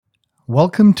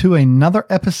Welcome to another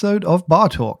episode of Bar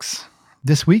Talks.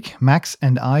 This week, Max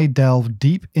and I delve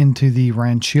deep into the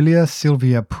Rancilia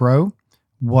Silvia Pro,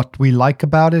 what we like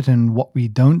about it and what we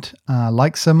don't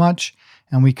like so much,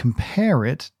 and we compare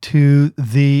it to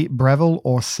the Breville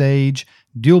or Sage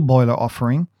dual boiler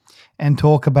offering and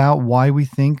talk about why we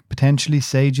think potentially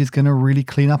Sage is going to really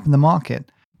clean up in the market.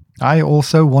 I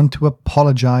also want to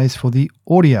apologize for the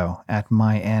audio at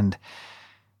my end.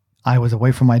 I was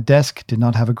away from my desk, did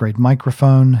not have a great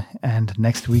microphone, and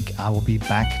next week I will be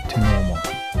back to normal.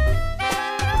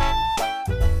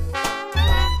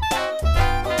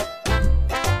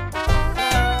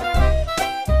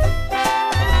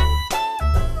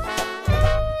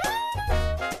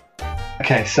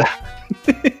 Okay, so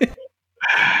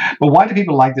well, why do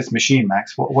people like this machine,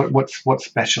 Max? What's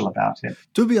special about it?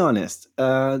 To be honest,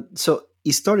 so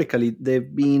historically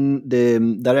they've been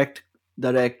the direct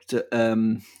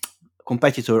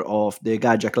competitor of the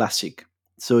Gaggia Classic.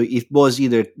 So it was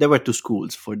either there were two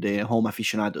schools for the home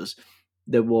aficionados.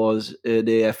 There was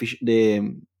the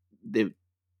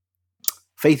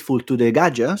faithful to the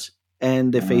Gaggias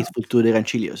and the faithful to the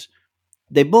Rancilios.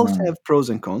 They both have pros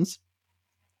and cons.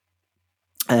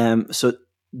 So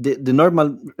the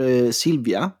normal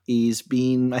Silvia has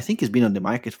been on the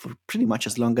market for pretty much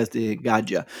as long as the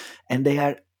Gaggia, and they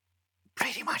are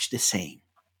pretty much the same.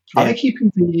 Are they keeping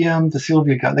the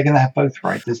Silvia? They're going to have both,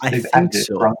 right? I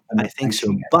think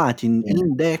so. But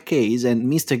in their case, and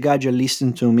Mr. Gaggia,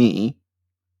 listen to me.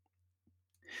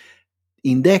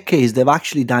 In their case, they've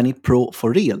actually done it pro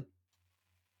for real.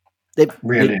 They've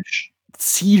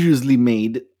seriously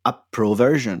made a pro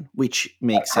version, which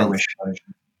makes sense.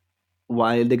 Version.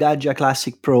 While the Gaggia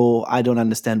Classic Pro, I don't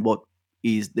understand what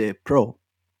is the Pro.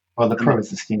 Well, the Pro is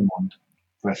the steam wand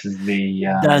versus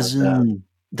the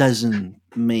doesn't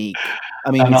make.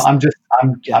 I mean, I'm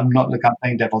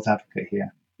playing devil's advocate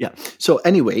here. Yeah. So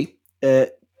anyway,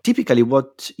 typically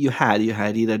what you had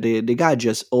either the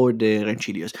Gaggias or the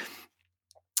Rancilios.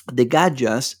 The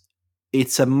Gaggias,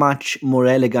 it's a much more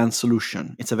elegant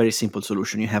solution. It's a very simple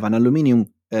solution. You have an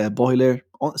aluminium boiler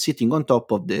sitting on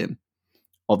top of the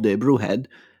brew head,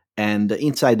 and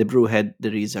inside the brew head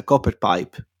there is a copper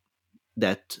pipe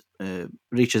that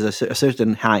reaches a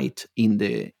certain height in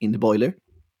the boiler,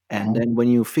 and then when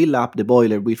you fill up the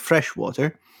boiler with fresh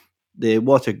water, the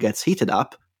water gets heated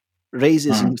up,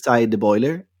 raises inside the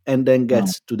boiler, and then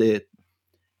gets to the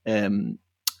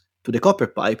copper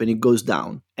pipe, and it goes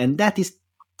down, and that is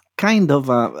kind of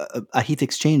a heat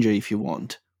exchanger, if you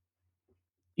want,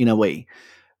 in a way.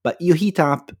 But you heat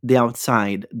up the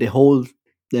outside, the whole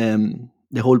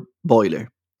boiler.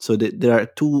 So there are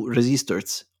two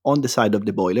resistors on the side of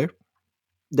the boiler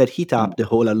that heat up the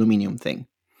whole aluminium thing.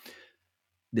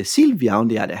 The Silvia, on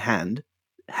the other hand,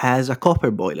 has a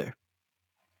copper boiler,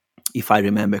 if I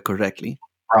remember correctly.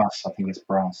 Brass, I think it's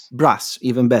brass. Brass,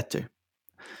 even better.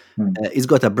 It's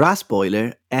got a brass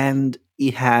boiler, and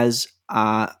it has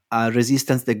a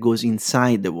resistance that goes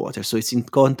inside the water. So it's in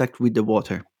contact with the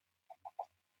water,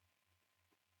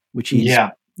 which is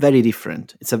very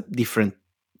different. It's a different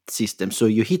system. So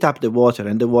you heat up the water,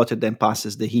 and the water then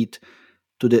passes the heat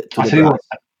to the brass.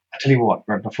 I tell you what,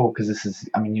 right before, because this is,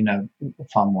 I mean, you know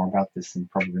far more about this than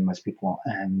probably most people,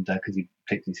 and because you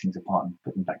take these things apart and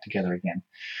put them back together again.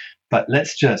 But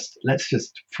let's just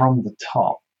from the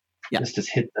top, let's just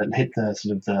hit the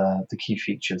sort of the key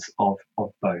features of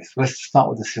both. Let's start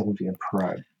with the Silvia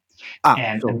Pro.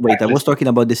 I was talking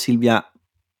about the Silvia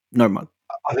normal.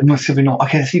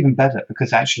 Okay, that's even better,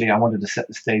 because actually I wanted to set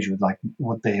the stage with like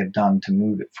what they have done to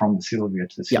move it from the Silvia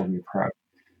to the Silvia Pro.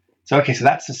 So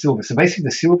that's the Silvia. So basically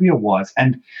the Silvia was,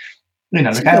 and you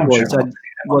know, the guy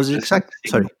was exactly.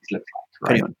 Sorry,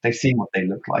 right? They've seen what they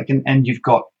look like, and you've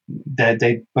got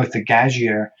they both the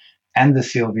Gaggia and the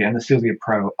Silvia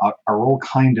Pro are all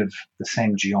kind of the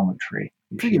same geometry.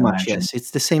 Pretty much, yes.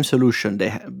 It's the same solution they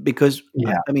have, because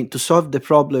I mean, to solve the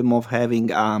problem of having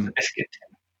biscuit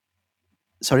tin.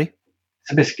 Sorry?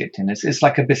 It's a biscuit tin. It's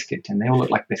like a biscuit tin. They all look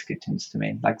like biscuit tins to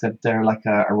me. Like they're like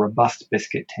a robust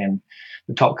biscuit tin.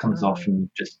 The top comes off, and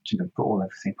just put all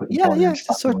everything. Put the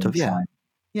sort of inside.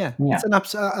 It's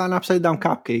an upside down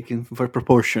cupcake for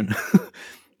proportion.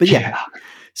 But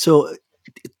so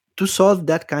to solve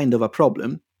that kind of a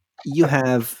problem, you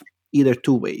have either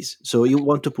two ways. So you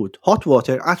want to put hot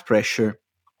water at pressure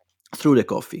through the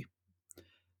coffee.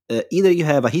 Either you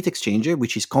have a heat exchanger,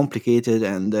 which is complicated,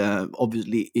 and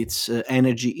obviously it's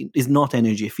not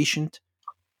energy efficient.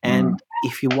 And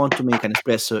if you want to make an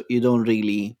espresso, you don't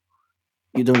really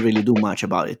do much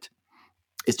about it.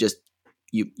 It's just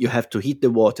you have to heat the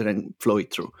water and flow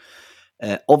it through.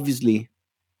 Obviously,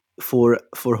 for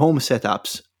home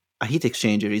setups, a heat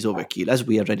exchanger is overkill, as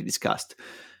we already discussed.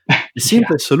 The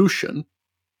simplest solution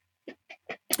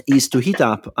is to heat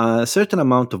up a certain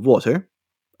amount of water,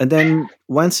 and then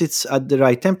once it's at the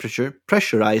right temperature,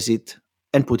 pressurize it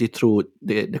and put it through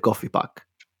the coffee pack.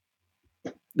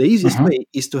 The easiest way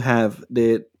is to have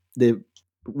the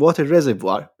water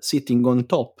reservoir sitting on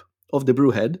top of the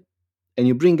brew head, and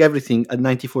you bring everything at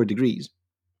 94 degrees,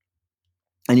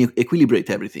 and you equilibrate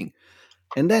everything.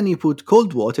 And then you put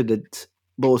cold water that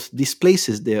both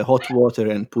displaces the hot water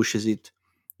and pushes it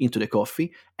into the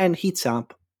coffee, and heats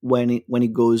up when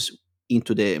it goes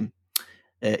into the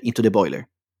boiler.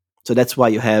 So that's why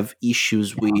you have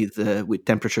issues with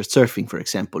temperature surfing, for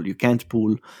example. You can't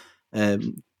pull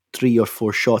 3 or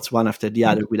 4 shots one after the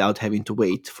other without having to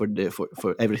wait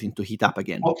for everything to heat up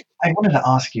again. Well, I wanted to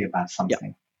ask you about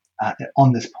something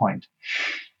on this point.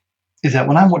 Is that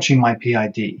when I'm watching my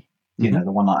PID,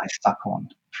 the one that I stuck on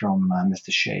from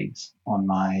Mr. Shades on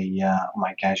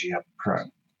my Gaggia Pro,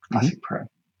 Classic Pro,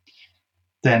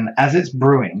 then as it's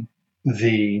brewing,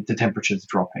 the temperature's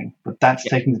dropping, but that's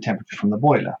taking the temperature from the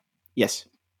boiler. Yes.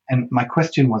 And my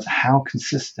question was, how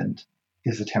consistent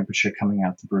is the temperature coming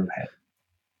out the brew head?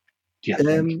 Do you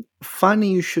think? Funny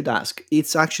you should ask.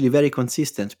 It's actually very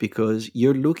consistent because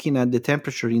you're looking at the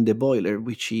temperature in the boiler,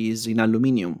 which is in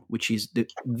aluminium, which is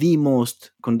the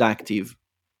most conductive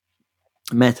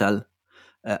metal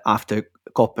after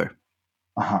copper.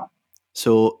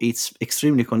 So it's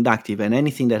extremely conductive, and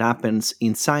anything that happens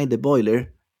inside the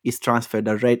boiler is transferred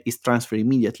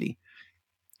immediately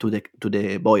to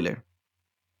the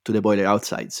boiler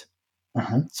outsides.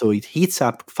 So it heats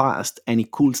up fast and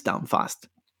it cools down fast.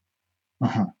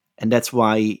 And that's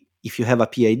why if you have a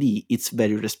PID, it's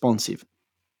very responsive.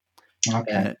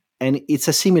 Okay. And it's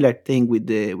a similar thing with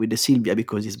the Silvia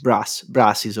because it's brass.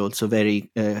 Brass is also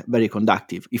very very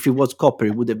conductive. If it was copper,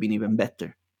 it would have been even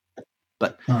better.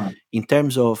 But in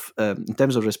terms of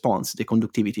response, the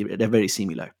conductivity, they're very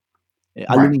similar.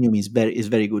 Aluminium is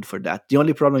very good for that. The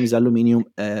only problem is aluminium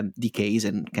decays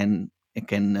and can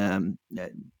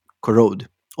corrode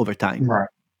over time. Right.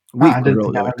 I didn't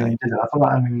think aluminium did it. I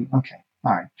thought aluminium. Okay.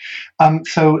 All right.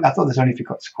 So I thought there's only if it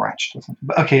got scratched or something.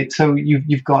 But okay. So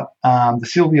you've got the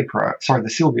Silvia Pro. Sorry, the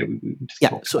Silvia. We just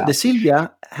talked so about. The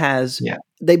Silvia has. Yeah.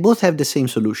 They both have the same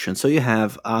solution. So you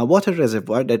have a water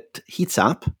reservoir that heats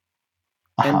up,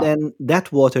 and then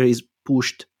that water is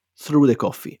pushed through the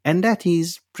coffee, and that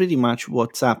is pretty much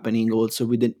what's happening also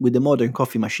with the modern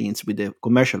coffee machines, with the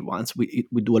commercial ones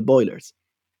with dual boilers.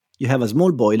 You have a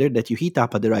small boiler that you heat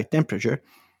up at the right temperature,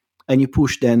 and you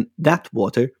push then that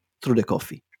water through the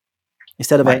coffee.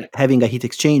 Instead of having a heat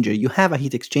exchanger, you have a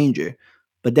heat exchanger,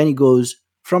 but then it goes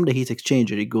from the heat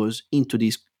exchanger, it goes into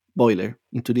this boiler,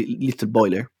 into the little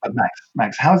boiler. But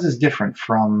Max, how is this different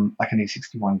from like an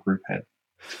E61 group head?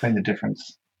 Explain the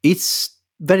difference. It's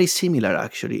very similar,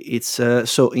 actually. It's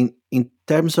so in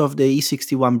terms of the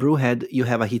E61 brew head, you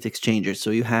have a heat exchanger.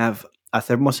 So you have a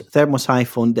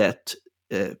thermosiphon that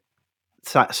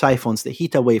siphons the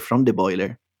heat away from the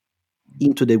boiler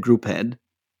into the group head.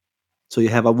 So you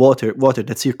have a water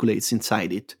that circulates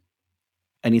inside it,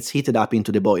 and it's heated up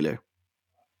into the boiler.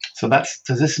 So this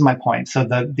is my point. So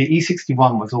the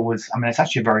E61 was always, I mean, it's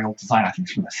actually a very old design. I think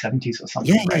it's from the 70s or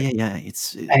something. Yeah.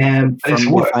 It's from it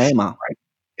works. FAEMA. Right?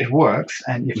 It works,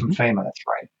 and you're from FAEMA. That's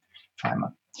right,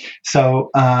 FAEMA. So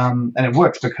and it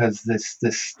works because the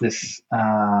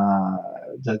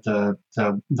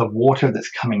water that's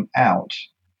coming out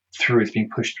through is being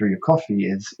pushed through your coffee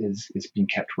is being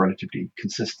kept relatively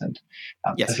consistent.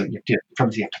 Yes. So you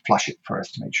have to flush it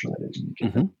first to make sure that you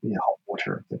get the hot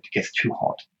water that gets too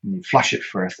hot. And you flush it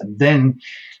first, and then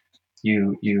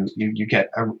you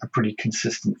get a pretty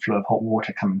consistent flow of hot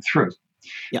water coming through.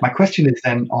 Yeah. My question is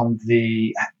then on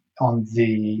the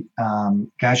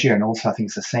Gaggia, and also I think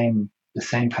it's the same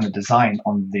kind of design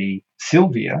on the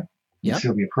Silvia, the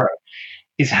Silvia Pro,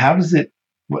 is how does it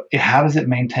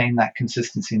maintain that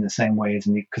consistency in the same way as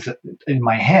because in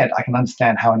my head I can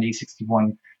understand how an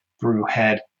E61 brew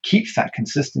head keeps that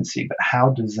consistency, but how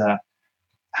does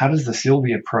the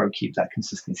Silvia Pro keep that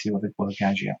consistency with the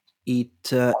Gaggia? It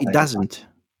doesn't.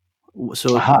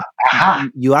 So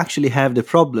you actually have the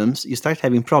problems. You start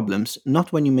having problems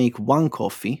not when you make one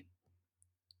coffee.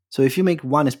 So if you make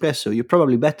one espresso, you're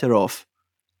probably better off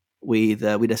with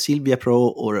a Silvia Pro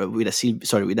or with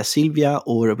a Silvia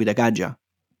or with a Gaggia.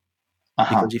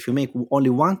 Because if you make only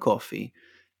one coffee,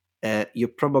 you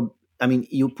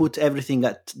put everything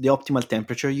at the optimal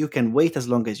temperature. You can wait as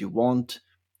long as you want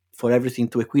for everything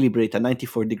to equilibrate at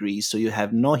 94 degrees, so you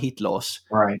have no heat loss.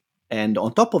 Right. And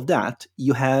on top of that,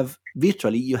 you have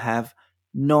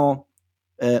no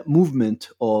movement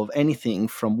of anything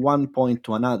from one point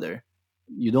to another.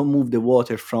 You don't move the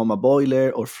water from a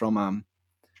boiler or from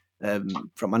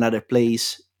another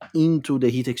place into the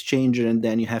heat exchanger, and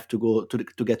then you have to go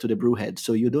to get to the brew head.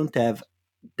 So you don't have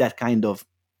that kind of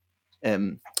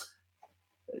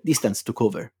distance to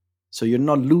cover. So you're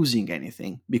not losing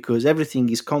anything because everything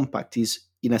is compact, is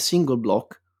in a single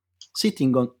block,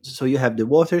 sitting on. So you have the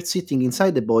water sitting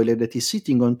inside the boiler that is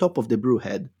sitting on top of the brew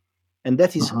head, and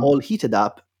that is all heated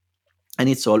up, and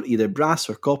it's all either brass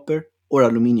or copper or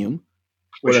aluminium,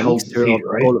 Which or a holds mixture the heat, of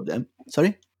right? all of them.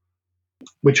 Sorry?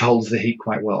 Which holds the heat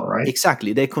quite well, right?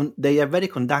 Exactly. They are very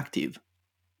conductive.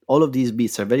 All of these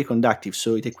bits are very conductive,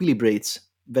 so it equilibrates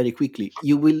very quickly.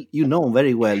 You know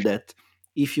very well that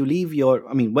if you leave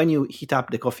when you heat up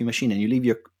the coffee machine and you leave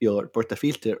your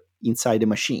portafilter inside the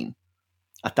machine,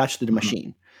 attached to the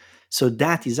machine, so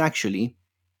that is actually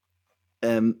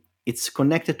it's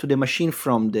connected to the machine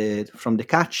from the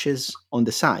catches on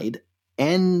the side,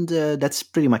 and that's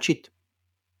pretty much it,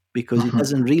 because it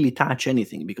doesn't really touch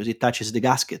anything, because it touches the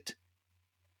gasket.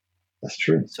 That's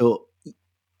true. So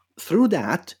through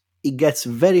that, it gets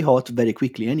very hot very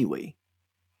quickly anyway.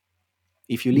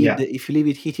 If you leave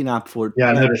it heating up for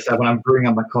I noticed that when I'm brewing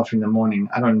up my coffee in the morning,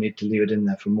 I don't need to leave it in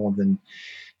there for more than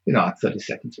 30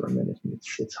 seconds or a minute, and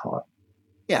it's hot.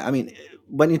 Yeah, I mean,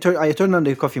 when I turn on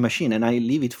the coffee machine and I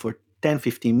leave it for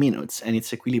 10-15 minutes, and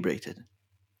it's equilibrated.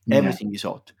 Everything is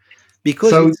hot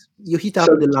because you heat up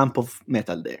the lump of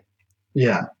metal there.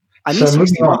 Yeah. An so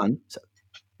E61.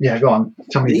 Go on.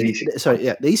 Tell me the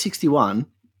E61. The E61.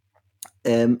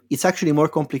 It's actually more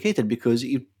complicated because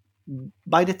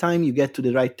by the time you get to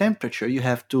the right temperature, you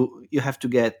have to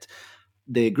get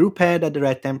the group head at the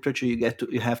right temperature. You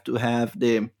have to have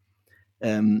the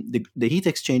heat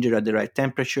exchanger at the right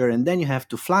temperature, and then you have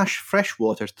to flash fresh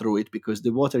water through it, because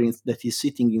the water that is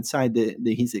sitting inside the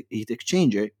heat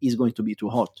exchanger is going to be too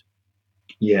hot.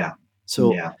 Yeah.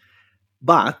 So,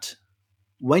 but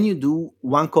when you do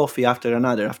one coffee after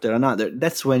another,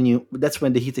 that's when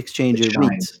the heat exchanger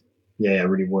wins. Yeah, it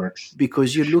really works.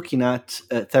 Because you're looking at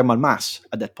thermal mass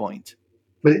at that point.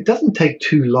 But it doesn't take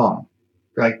too long,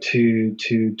 right, to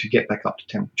get back up to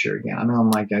temperature again. I know on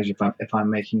my gauge, if I'm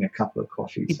making a couple of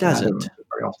coffees, it doesn't. I don't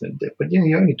very often, but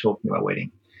you're only talking about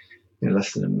waiting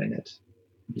less than a minute.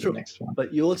 True. The next one.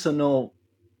 But you also know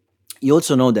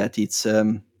that it's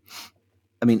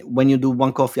when you do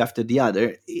one coffee after the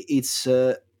other, it's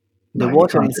the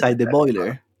water inside the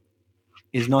boiler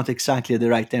is not exactly at the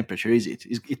right temperature, is it?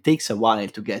 It takes a while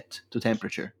to get to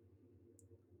temperature.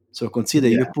 So consider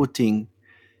you're putting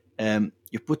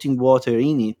water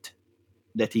in it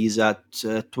that is at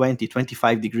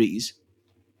 20-25 degrees,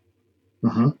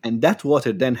 and that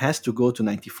water then has to go to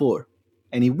 94,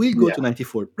 and it will go to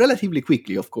 94 relatively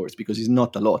quickly, of course, because it's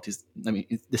not a lot.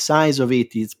 The size of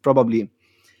it is probably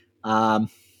I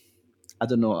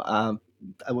don't know. I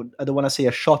don't want to say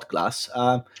a shot glass.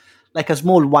 Like a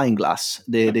small wine glass,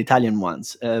 the Italian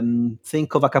ones.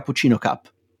 Think of a cappuccino cup.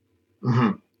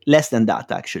 Less than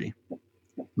that, actually.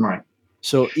 Right.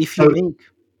 So if you make,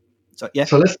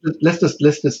 so let's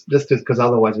just because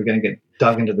otherwise we're going to get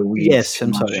dug into the weeds. Yes,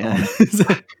 I'm sorry.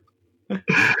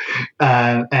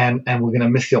 And we're going to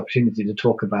miss the opportunity to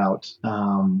talk about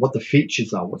what the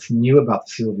features are, what's new about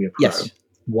the Silvia Pro. Yes.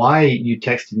 Why you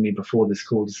texted me before this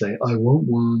call to say I want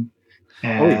one.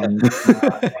 And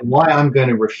why I'm going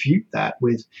to refute that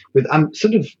with I'm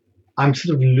sort of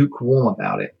lukewarm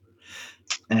about it.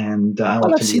 And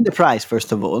I've seen the price,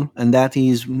 first of all, and that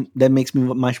makes me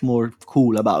much more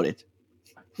cool about it.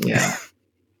 Yeah.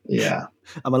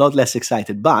 I'm a lot less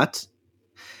excited, but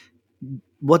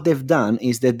what they've done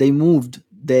is that they moved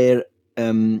their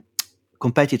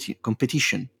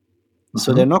competition.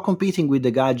 So they're not competing with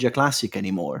the Gaggia Classic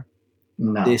anymore.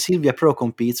 No. The Silvia Pro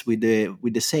competes with the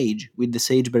Sage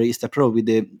Barista Pro, not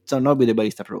with the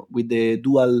Barista Pro, with the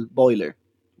dual boiler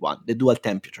one, the dual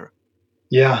temperature.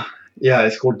 Yeah,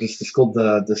 it's called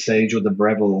the Sage or the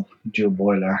Breville dual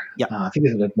boiler. Yeah, I think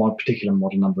it's a more particular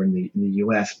model number in the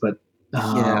US, but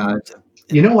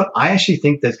you know what? I actually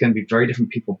think there's going to be very different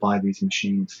people buy these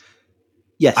machines.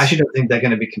 Yes, I actually don't think they're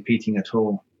going to be competing at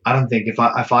all. I don't think if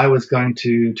I was going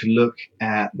to look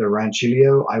at the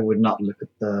Rancilio, I would not look at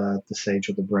the Sage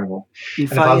or the Breville.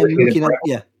 If I am looking at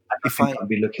I'd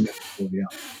be looking at the Silvia.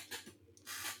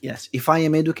 Yes, if I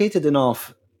am educated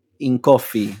enough in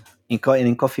coffee in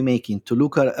coffee making to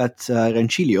look at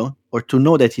Rancilio, or to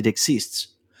know that it exists,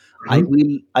 I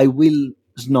will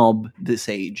snob the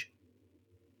Sage.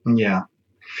 Yeah,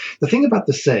 the thing about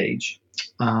the Sage.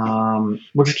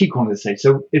 We'll just keep calling it the Sage.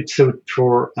 So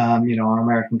for our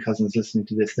American cousins listening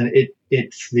to this, then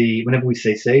it's whenever we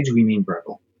say Sage, we mean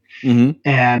Breville. Mhm.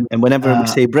 And And whenever we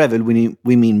say Breville, we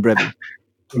mean Breville.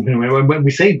 when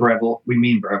we say Breville, we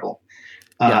mean Breville.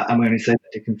 Yeah. And we only say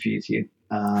that to confuse you.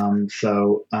 But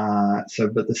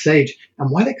the Sage, and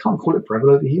why they can't call it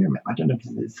Breville over here, I don't know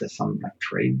if there's some like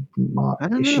trademark I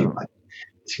don't issue. know. Like,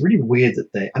 it's really weird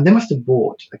that they must have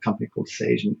bought a company called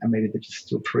Sage, and maybe they're just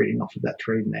still trading off of that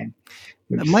trade name.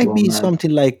 It might be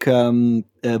something like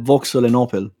Vauxhall and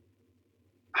Opel.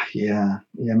 Yeah,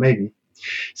 maybe.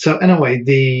 So anyway,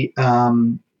 the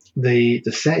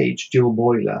Sage dual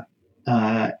boiler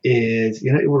is,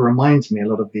 it reminds me a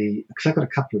lot of because I've got a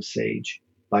couple of Sage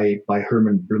by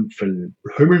Herman Blumfeld.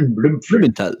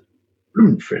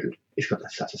 Blumenfeld. He's got a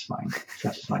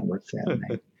satisfying word to say the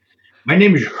name. My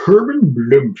name is Herman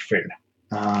Blumfeld.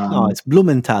 No, it's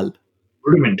Blumenthal.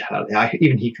 Blumenthal. Yeah,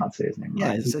 even he can't say his name. Yeah,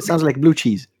 right? it sounds like blue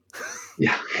cheese.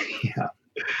 Yeah.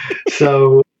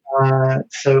 So I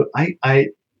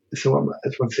was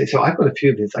going to say, so I've got a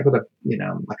few of his. I got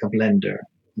like a blender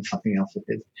and something else of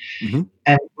his. Mm-hmm.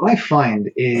 And what I find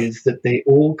is that they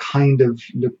all kind of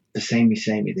look the samey.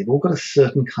 They've all got a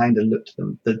certain kind of look to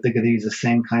them. That they're going to use the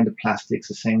same kind of plastics,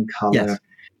 the same color. Yes.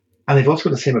 And they've also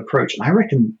got the same approach. And I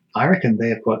reckon they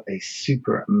have got a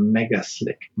super mega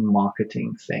slick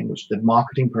marketing thing, which the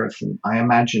marketing person, I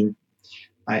imagine,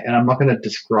 and I'm not going to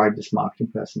describe this marketing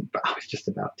person, but I was just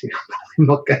about to. I'm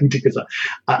not going to, because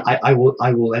I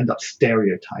will end up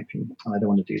stereotyping, and I don't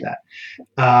want to do that.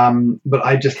 But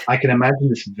I can imagine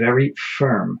this very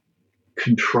firm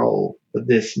control that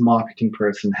this marketing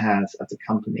person has at the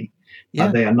company.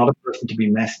 Yeah. They are not a person to be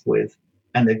messed with,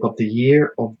 and they've got the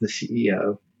year of the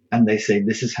CEO, and they say,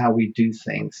 this is how we do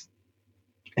things.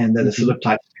 And they're the sort of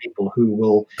types of people who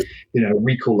will,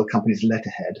 recall the company's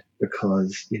letterhead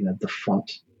because, the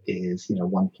font is,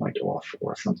 1 point off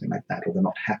or something like that, or they're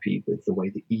not happy with the way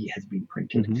the E has been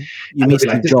printed. Mm-hmm. You mean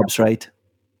Steve Jobs, right?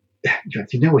 Do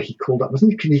you know what he called up?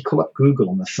 He called up Google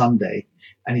on the Sunday,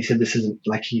 and he said, this is an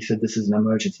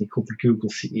emergency. He called the Google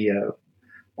CEO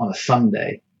on a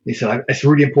Sunday. He said, it's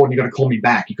really important. You got to call me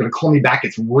back. You got to call me back.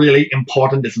 It's really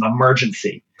important. It's an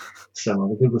emergency. So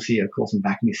the Google CEO calls him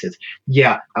back and he says,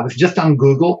 yeah, I was just on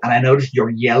Google and I noticed your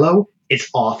yellow. It's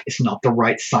off. It's not the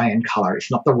right cyan color.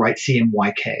 It's not the right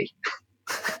CMYK.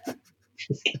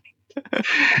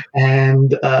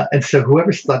 And so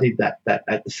whoever studied that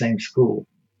at the same school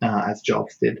as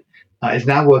Jobs did is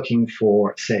now working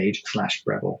for Sage /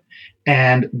 Breville.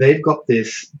 And they've got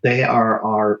this, they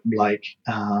are like,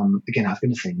 again, I was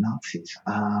going to say Nazis.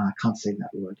 I can't say that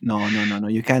word. No.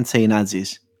 You can't say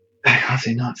Nazis. I can't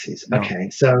say Nazis. No.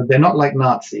 Okay, so they're not like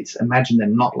Nazis. Imagine they're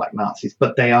not like Nazis,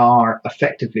 but they are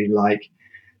effectively like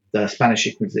the Spanish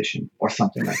Inquisition or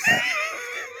something like that.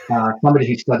 Somebody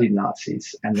who studied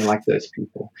Nazis, and they're like those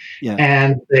people. Yeah.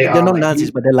 And they're not like Nazis,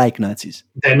 but they're like Nazis.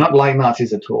 They're not like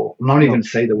Nazis at all. I'm not even going to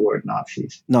say the word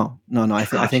Nazis. No. I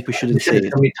think we shouldn't say it.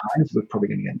 So many times we're probably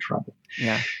going to get in trouble.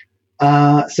 Yeah.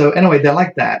 So anyway, they're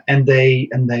like that, and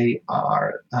they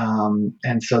are,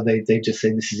 and so they just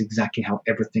say this is exactly how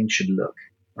everything should look,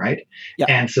 right? Yeah.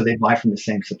 And so they buy from the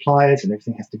same suppliers, and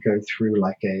everything has to go through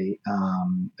like a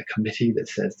committee that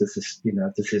says does this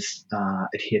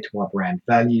adhere to our brand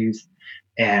values,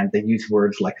 and they use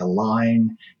words like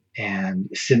align and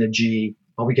synergy.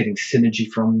 Are we getting synergy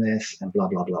from this? And blah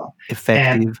blah blah.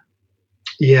 Effective. And,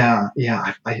 yeah.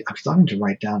 I'm starting to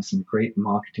write down some great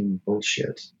marketing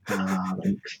bullshit. I've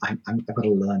got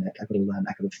to learn it. I've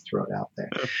got to throw it out there.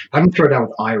 I'm going to throw it out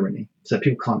with irony, so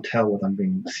people can't tell whether I'm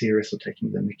being serious or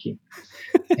taking the mickey.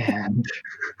 And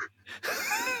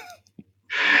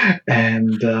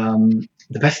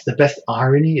the best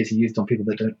irony is used on people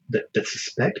that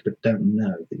suspect but don't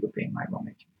know that you're being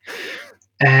ironic.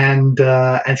 And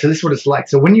so this is what it's like.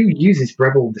 So when you use this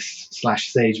Breville /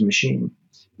 Sage machine,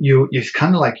 it's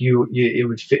kind of like it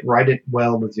would fit right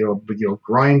well with your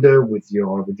grinder, with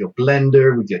your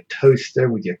blender, with your toaster,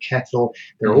 with your kettle.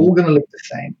 They're all going to look the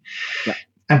same. Yeah.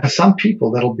 And for some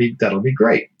people that'll be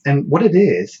great. And what it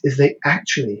is they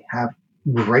actually have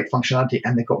great functionality,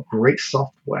 and they've got great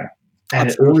software. And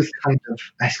Absolutely. It always kind of,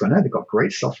 I know they've got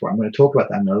great software. I'm going to talk about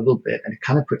that in a little bit. And it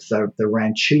kind of puts the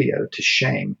Rancilio to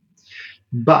shame.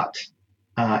 But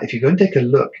if you go and take a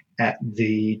look at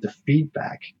the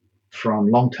feedback from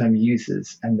long-term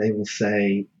users, and they will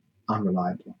say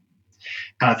unreliable.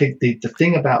 And I think the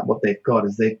thing about what they've got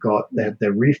is they're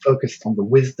really focused on the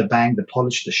whiz, the bang, the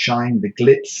polish, the shine, the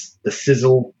glitz, the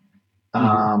sizzle.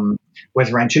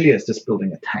 Whereas Rancilio is just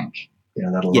building a tank.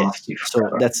 That'll last you forever.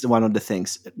 So that's one of the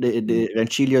things. The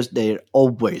Rancilios, they're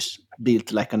always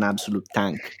built like an absolute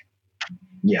tank.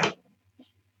 Yeah.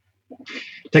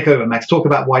 Take over, Max. Talk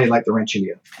about why you like the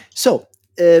Rancilio. So,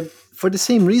 for the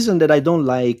same reason that I don't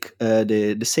like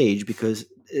the Sage, because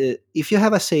if you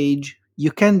have a Sage,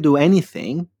 you can do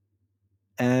anything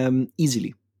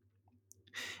easily,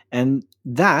 and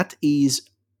that is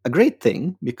a great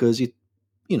thing because it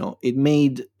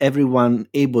made everyone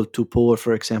able to pour,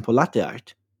 for example, latte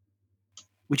art,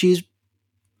 which is,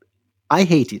 I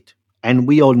hate it, and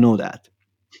we all know that,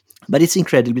 but it's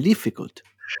incredibly difficult.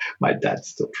 My dad's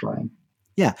still trying.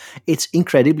 Yeah, it's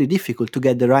incredibly difficult to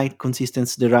get the right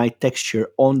consistency, the right texture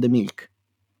on the milk.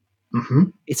 Mm-hmm.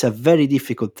 It's a very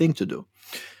difficult thing to do.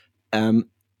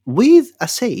 With a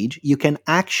Sage, you can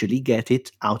actually get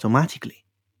it automatically.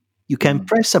 You can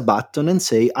press a button and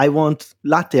say, I want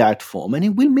latte art foam, and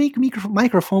it will make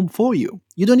microfoam for you.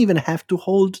 You don't even have to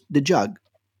hold the jug.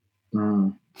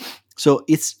 So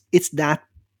it's that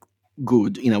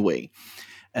good in a way.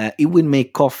 It will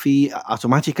make coffee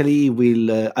automatically,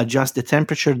 will adjust the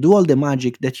temperature, do all the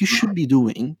magic that you should be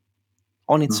doing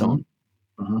on its own.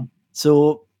 Mm-hmm.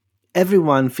 So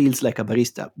everyone feels like a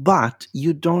barista, but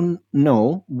you don't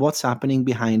know what's happening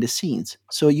behind the scenes.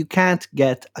 So you can't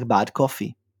get a bad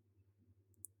coffee.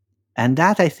 And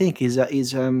that, I think, is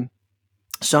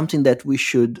something that we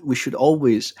should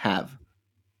always have.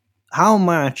 How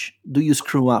much do you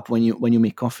screw up when you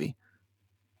make coffee?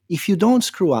 If you don't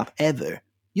screw up ever,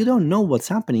 you don't know what's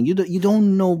happening. You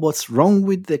don't know what's wrong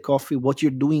with the coffee, what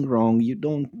you're doing wrong. You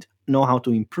don't know how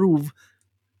to improve,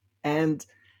 and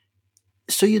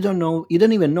so you don't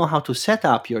even know how to set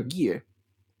up your gear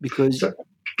because it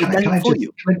does it for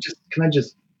you. Can I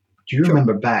just? Do you Sure.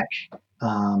 remember back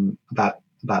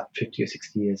about 50 or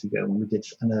 60 years ago when we did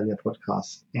an earlier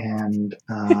podcast and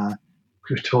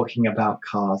we were talking about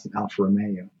cars and Alfa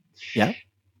Romeo? Yeah.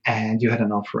 And you had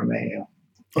an Alfa Romeo.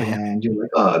 Oh, yeah. And you were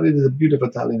like, oh, this is a beautiful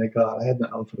Italian car. I had an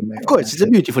Alfa Romeo. Of course, it's a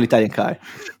beautiful Italian car.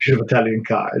 Beautiful Italian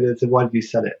car. And I said, why did you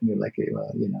sell it? And you're like, well,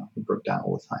 it broke down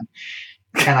all the time.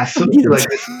 And I sort of feel like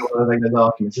this is one of the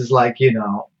arguments. It's like, if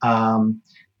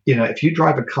you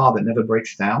drive a car that never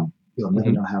breaks down, you'll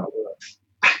never know how it works.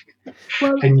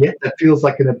 Well, and yet that feels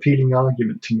like an appealing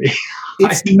argument to me.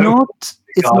 It's not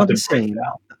the same.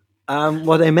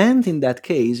 What I meant in that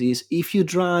case is if you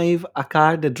drive a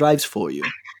car that drives for you.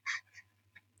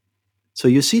 So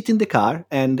you sit in the car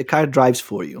and the car drives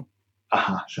for you.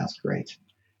 Sounds great.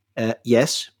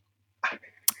 Yes,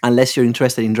 unless you're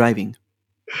interested in driving.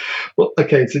 Well,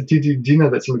 okay, so do you know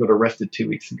that someone got arrested 2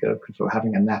 weeks ago for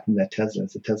having a nap in their Tesla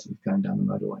as the Tesla was going down the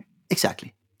motorway?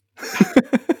 Exactly.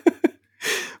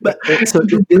 But so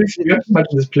you have to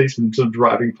imagine this policeman sort of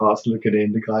driving past, looking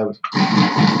in. The guy was.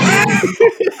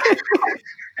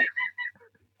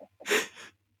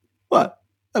 What?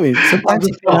 I mean, sometimes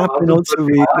it can happen also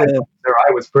with.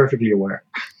 I was perfectly aware.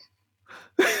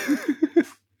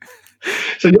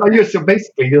 So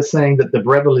basically you're saying that the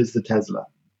Breville is the Tesla.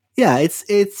 Yeah,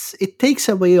 it takes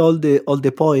away all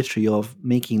the poetry of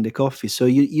making the coffee. So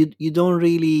you don't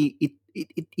really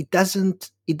it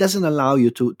doesn't allow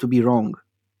you to be wrong.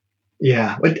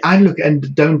 Yeah, but I look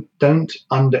and don't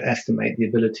underestimate the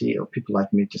ability of people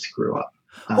like me to screw up.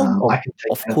 I can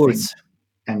take of course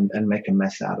and make a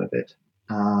mess out of it.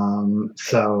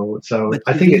 So but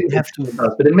I think it have to.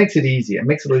 Does, but it makes it easier. It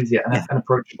makes it easier and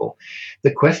approachable. The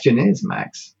question is,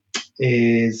 Max,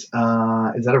 is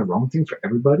that a wrong thing for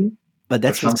everybody? But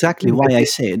that's exactly why I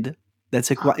said.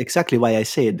 That's exactly why I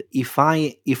said if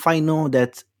I know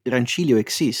that Rancilio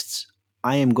exists,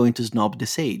 I am going to snob the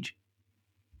Sage.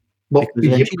 Well,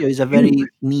 because Rancilio is a very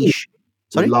niche.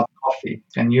 Sorry? You love coffee,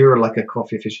 and you're like a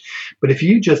coffee fish. But if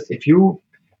you're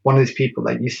one of these people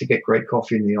that used to get great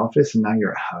coffee in the office, and now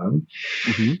you're at home,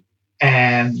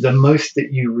 and the most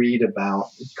that you read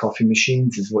about coffee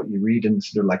machines is what you read in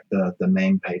sort of like the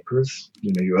main papers.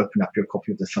 You open up your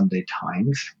copy of the Sunday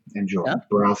Times, and you're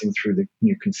browsing through the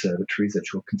new conservatories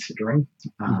that you're considering.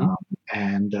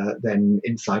 And then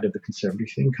inside of the conservatory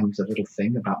thing comes a little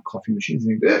thing about coffee machines.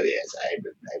 And you go, oh, yes, I would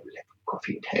like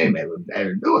coffee at home. I would like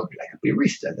a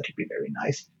barista. That'll be very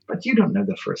nice. But you don't know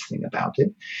the first thing about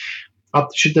it.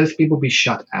 Should those people be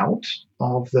shut out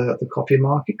of the coffee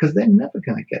market? Because they're never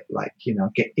going to get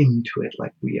into it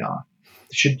like we are.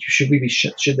 Should they be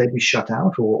shut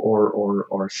out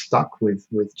or stuck with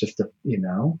just a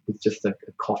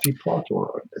coffee pot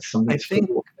or something?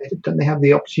 Don't they have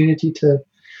the opportunity to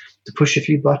push a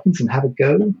few buttons and have a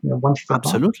go?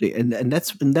 Absolutely, and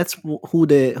that's who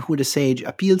the Sage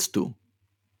appeals to.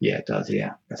 Yeah, it does.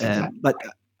 Yeah, that's exactly. But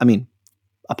I mean,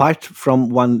 apart from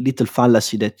one little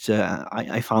fallacy that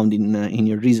I found in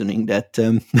your reasoning, that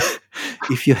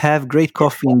if you have great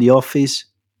coffee in the office,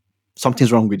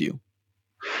 something's wrong with you.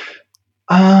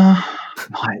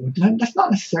 That's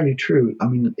not necessarily true. I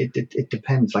mean, it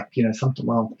depends. Like, something.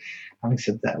 Well, having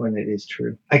said that, when it is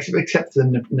true, except the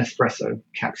Nespresso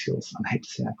capsules, I hate to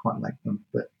say I quite like them,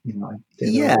 but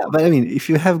Yeah, but I mean, if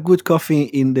you have good coffee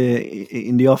in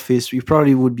the office, you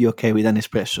probably would be okay with an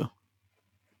espresso.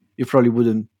 You probably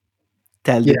wouldn't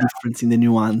tell the difference in the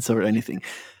nuance or anything.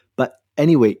 But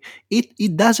anyway,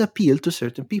 it does appeal to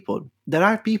certain people. There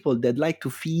are people that like to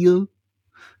feel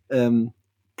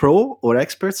pro or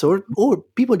experts, or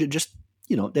people that just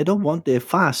they don't want the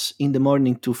fuss in the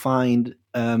morning to find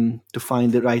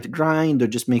the right grind, or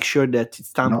just make sure that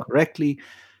it's done correctly.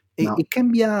 It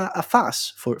can be a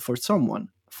fuss for someone.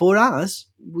 For us,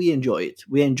 we enjoy it.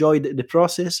 We enjoy the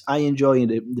process. I enjoy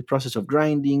the process of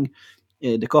grinding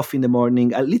the coffee in the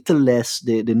morning, a little less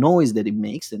the noise that it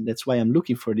makes. And that's why I'm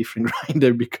looking for a different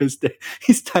grinder, because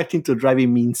it's starting to drive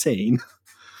me insane.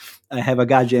 I have a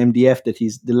Gaggia MDF that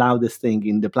is the loudest thing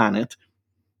in the planet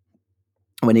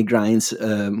when it grinds,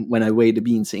 when I weigh the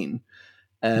beans in.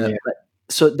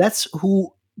 So that's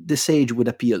who the Sage would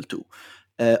appeal to.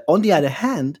 On the other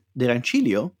hand, the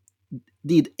Rancilio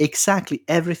did exactly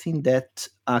everything that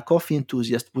a coffee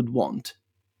enthusiast would want.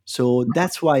 So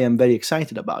that's why I'm very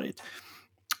excited about it.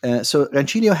 So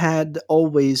Rancilio had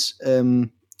always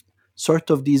sort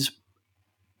of this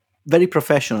very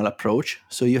professional approach.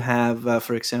 So you have,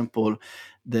 for example,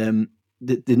 the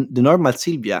normal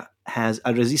Silvia has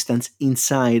a resistance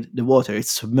inside the water.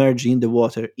 It's submerging the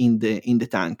water in the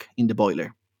tank, in the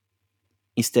boiler.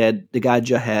 Instead, the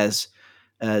Gaggia has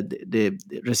the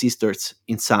resistors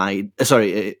inside.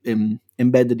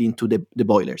 Embedded into the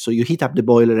boiler. So you heat up the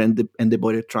boiler, and the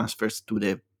boiler transfers to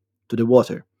the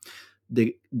water.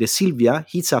 The Silvia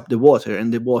heats up the water,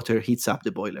 and the water heats up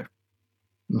the boiler.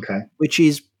 Okay. Which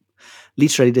is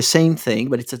literally the same thing,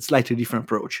 but it's a slightly different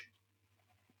approach.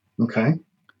 Okay.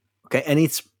 Okay, and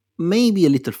it's maybe a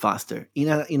little faster. In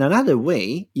another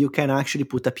way, you can actually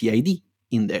put a PID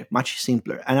in there, much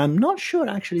simpler. And I'm not sure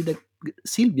actually that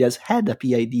Silvia's had a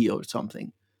PID or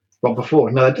something. Well, before,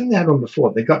 no, I didn't have one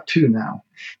before. They got two now.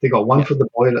 They got one for the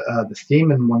boiler, the steam,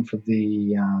 and one for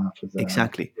the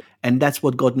exactly. And that's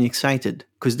what got me excited,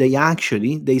 because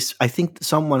I think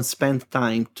someone spent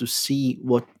time to see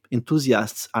what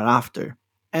enthusiasts are after.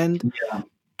 And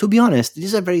to be honest,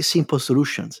 these are very simple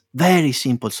solutions. Very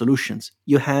simple solutions.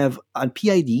 You have a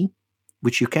PID,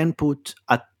 which you can put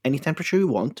at any temperature you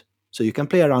want. So you can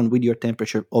play around with your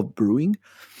temperature of brewing.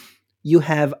 You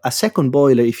have a second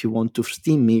boiler if you want to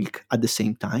steam milk at the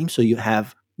same time. So you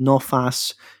have no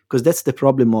fuss, because that's the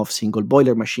problem of single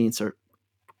boiler machines or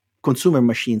consumer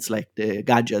machines like the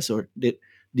Gaggias or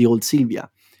the old Silvia.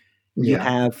 You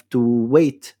have to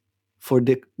wait for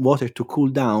the water to cool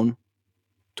down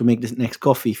to make the next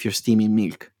coffee if you're steaming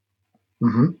milk.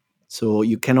 Mm-hmm. So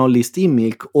you can only steam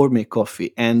milk or make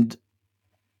coffee. And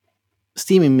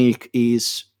steaming milk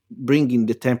is bringing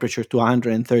the temperature to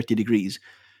 130 degrees,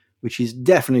 which is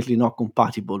definitely not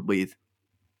compatible with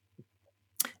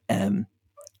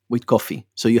coffee.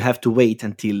 So you have to wait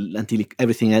until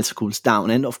everything else cools down.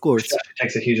 And of course, it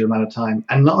takes a huge amount of time.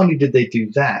 And not only did they do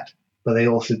that, but they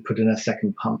also put in a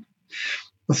second pump.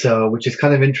 So, which is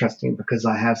kind of interesting, because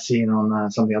I have seen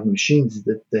on some of the other machines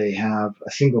that they have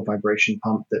a single vibration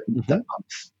pump that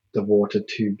pumps the water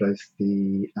to both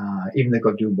the, even they've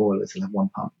got dual boilers, they'll have one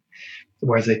pump.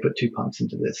 Whereas they put two pumps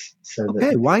into this. So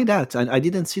why that? I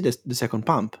didn't see the second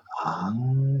pump.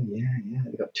 Yeah.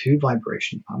 They've got two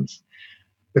vibration pumps,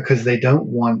 because they don't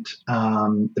want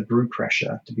the brew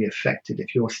pressure to be affected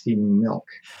if you're steaming milk.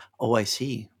 Oh, I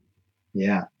see.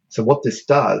 Yeah. So what this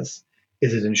does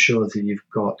is it ensures that you've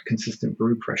got consistent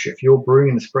brew pressure. If you're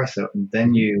brewing an espresso and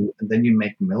then you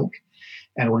make milk,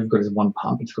 and all you've got is one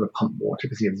pump, it's got to pump water,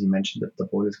 because as you mentioned that the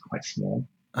boiler is quite small.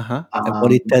 And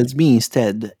what it tells me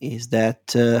instead is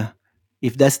that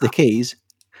if that's the case,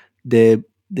 the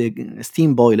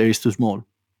steam boiler is too small.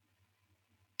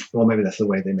 Well, maybe that's the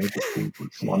way they make the steam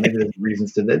small. Maybe there's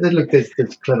reasons to that. Look, there's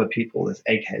clever people, there's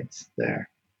eggheads there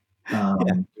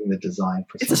doing the design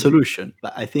for. It's a solution,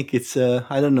 but I think it's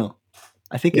I don't know.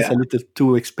 I think it's a little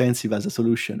too expensive as a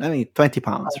solution. I mean,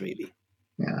 £20 really.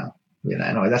 Yeah.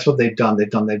 Anyway, that's what they've done. They've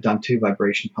done two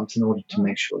vibration pumps in order to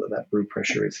make sure that brew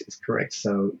pressure is correct.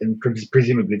 So, and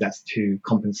presumably that's to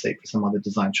compensate for some other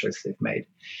design choice they've made.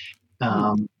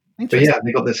 But yeah,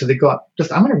 they got this. So they got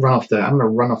just. I'm going to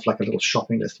run off like a little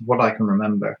shopping list of what I can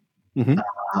remember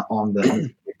on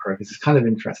the Pro, because it's kind of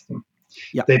interesting.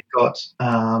 Yeah, they've got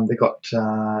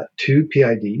two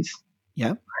PIDs. Yeah,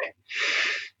 right.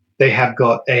 They have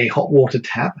got a hot water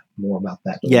tap. More about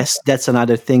that. Yes, that's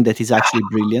another thing that is actually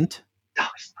brilliant. No,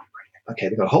 it's not brilliant. Okay,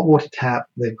 they've got a hot water tap.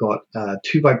 They've got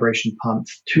two vibration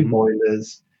pumps, two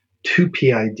boilers, 2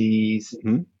 PIDs,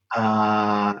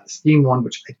 Steam 1,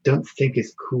 which I don't think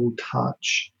is Cool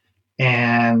Touch,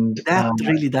 and that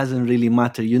really doesn't really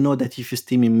matter. You know that if you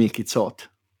steam in milk, it's hot.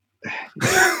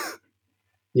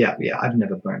 Yeah, I've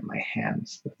never burnt my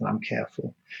hands, but I'm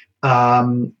careful.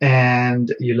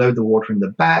 And you load the water in the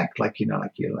back, like you're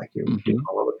doing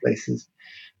all other places.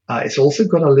 It's also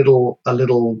got a little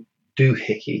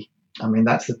doohickey. I mean,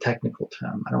 that's the technical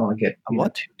term. I don't want to get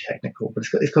too technical, but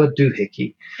it's got a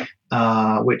doohickey,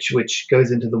 which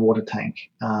goes into the water tank,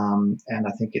 and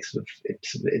I think it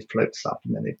floats up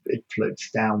and then it floats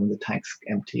down when the tank's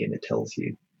empty, and it tells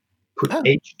you put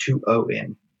H2O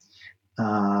in,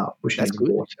 which means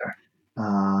water.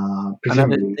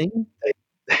 Another thing,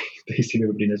 basically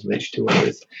everybody knows what H2O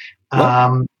is.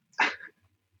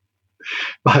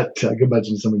 But I can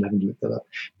imagine someone having to look that up.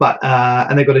 But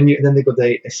and they've got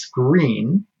a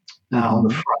screen on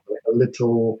the front, like a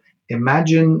little.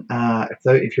 Imagine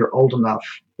if you're old enough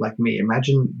like me,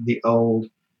 imagine the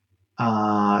old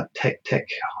tech.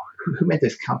 Who made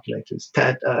those calculators?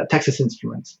 Texas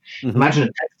Instruments. Imagine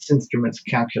a Texas Instruments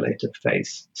calculator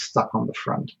face stuck on the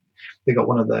front. They got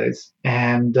one of those,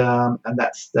 and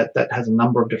that has a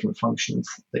number of different functions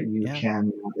that you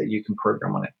can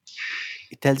program on it.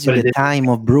 It tells you the time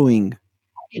of brewing,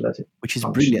 which is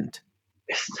brilliant.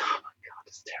 Oh my god,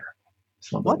 it's terrible.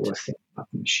 It's not the worst thing about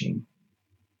the machine.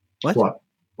 What?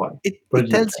 It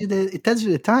tells you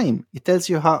the time. It tells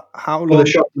you how long the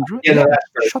shot time. Yeah,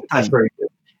 that's very good.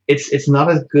 It's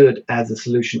not as good as the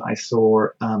solution I saw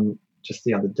just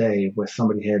the other day, where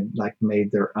somebody had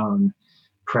made their own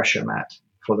pressure mat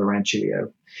for the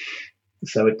Rancilio,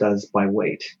 so it does by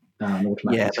weight.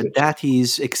 But that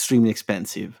is extremely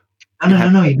expensive.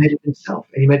 No, he made it himself.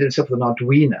 And he made it himself with an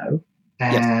Arduino.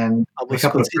 And I was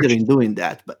considering doing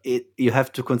that, but you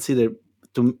have to consider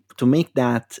to make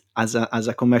that as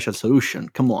a commercial solution.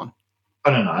 Come on. Oh,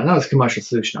 no, I know it's a commercial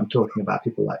solution. I'm talking about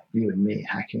people like you and me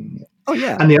hacking it. Oh,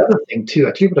 yeah. And the other thing, too,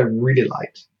 I tell you what I really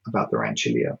liked about the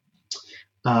Rancilio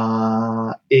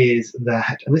is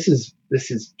that, and this is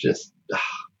just,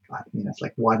 it's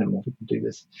like, why don't more people do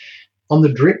this? On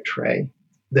the drip tray,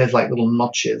 there's little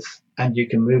notches, and you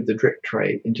can move the drip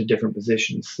tray into different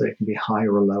positions so it can be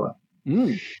higher or lower.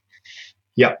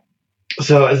 Yeah.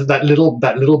 So as that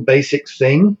little basic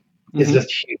thing is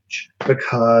just huge,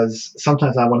 because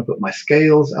sometimes I want to put my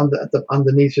scales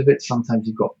underneath of it. Sometimes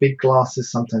you've got big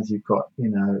glasses. Sometimes you've got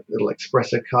little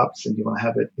espresso cups, and you want to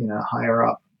have it higher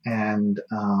up. And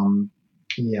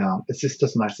it's just a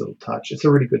nice little touch. It's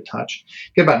a really good touch.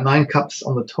 You get about 9 cups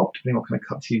on the top, depending on what kind of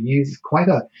cups you use.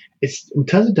 It's in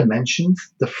terms of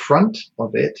dimensions, the front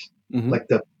of it, like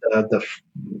the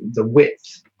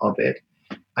width of it,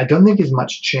 I don't think is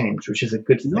much changed, which is a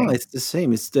good thing. No, it's the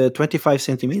same. It's the 25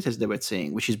 centimeters they were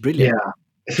saying, which is brilliant. Yeah,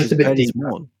 it's just a bit deeper.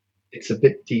 Small. It's a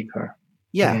bit deeper.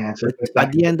 Yeah, so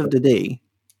at the end of the day,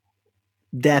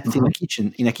 depth in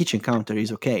a kitchen counter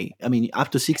is okay. I mean,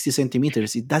 up to 60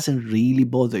 centimeters, it doesn't really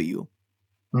bother you.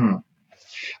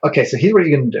 Okay, so here's what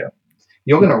you're going to do.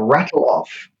 You're going to rattle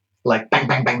off bang,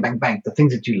 bang, bang, bang, bang, the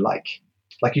things that you like.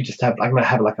 Like you just have. I'm going to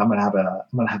have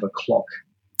a clock.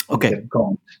 Okay,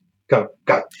 go.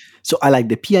 So I like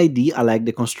the PID. I like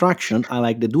the construction. I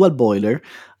like the dual boiler.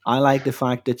 I like the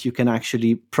fact that you can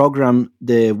actually program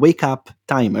the wake up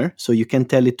timer, so you can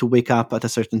tell it to wake up at a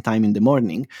certain time in the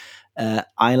morning.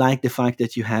 I like the fact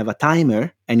that you have a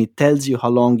timer and it tells you how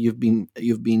long you've been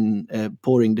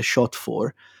pouring the shot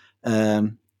for,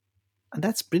 and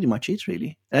that's pretty much it,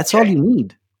 really. That's all you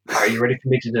need. Are you ready for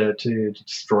me to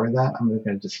destroy that? I'm going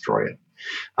to destroy it.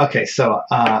 Okay, so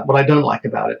what I don't like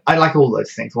about it, I like all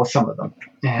those things, well, some of them,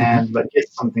 but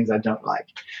here's some things I don't like.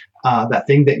 That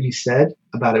thing that you said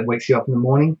about it wakes you up in the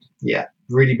morning,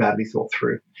 really badly thought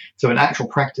through. So in actual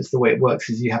practice, the way it works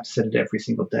is you have to set it every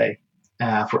single day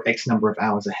for X number of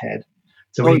hours ahead.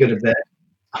 So when you go to bed...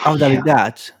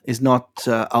 that is not...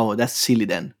 that's silly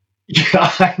then.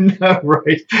 Yeah, I know,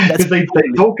 right? Because they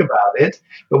talk about it,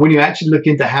 but when you actually look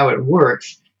into how it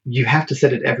works, you have to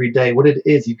set it every day. What it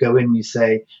is, you go in and you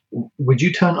say, would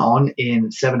you turn on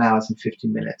in 7 hours and 50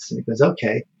 minutes? And it goes,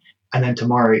 okay. And then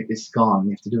tomorrow it's gone.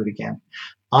 You have to do it again.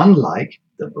 Unlike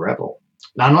the Breville.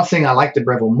 Now, I'm not saying I like the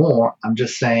Breville more. I'm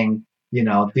just saying,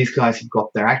 these guys have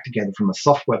got their act together from a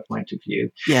software point of view.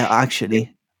 Yeah,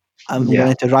 actually, I'm going to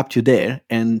interrupt you there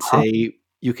and say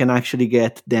you can actually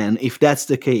get then, if that's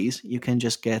the case, you can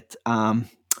just get a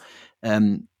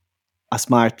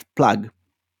smart plug.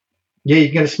 Yeah, you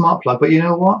can get a smart plug, but you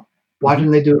know what? Why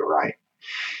didn't they do it right?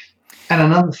 And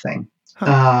another thing,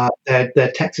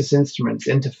 their Texas Instruments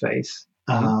interface,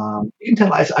 you can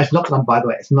tell, it's not that I'm, by the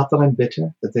way, it's not that I'm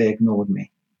bitter that they ignored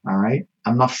me, all right?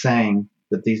 I'm not saying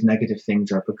that these negative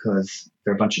things are because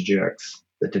they're a bunch of jerks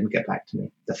that didn't get back to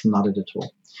me. That's not it at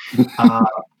all.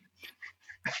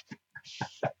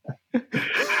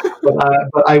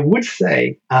 But I would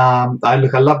say, I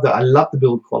love the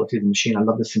build quality of the machine. I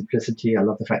love the simplicity. I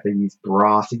love the fact they use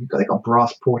brass. They got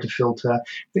brass portafilter.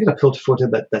 They got a filter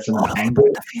that's an angle.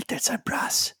 The filters are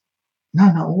brass.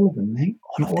 No, not all of them, mate.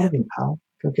 Not all of them, pal.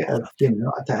 Go get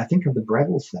I think of the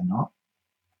Brevils, they're not.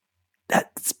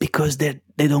 That's because they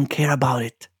don't care about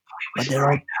it. But they're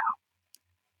right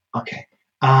now. Okay.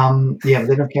 Yeah, but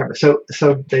they don't care. So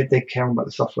they care about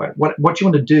the software. What you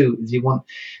want to do is you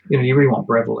really want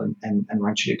Breville and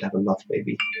Ranchilio to have a love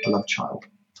baby, a love child,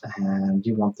 and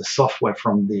you want the software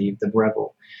from the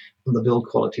Breville, from the build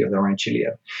quality of the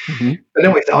Ranchilio. Mm-hmm. But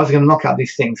anyway, I was going to knock out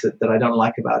these things that I don't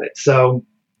like about it. So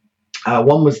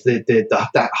one was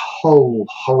that whole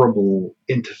horrible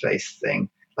interface thing.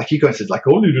 Like you guys said, like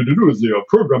all you need to do is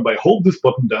program by hold this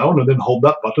button down and then hold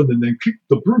that button and then click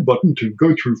the brew button to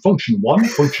go through function 1,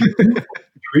 function 2, function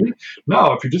 3.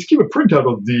 Now, if you just give a printout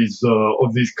of these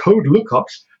code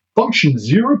lookups, function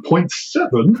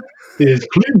 0.7 is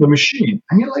clean the machine.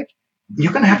 And you're like,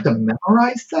 you're going to have to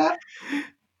memorize that?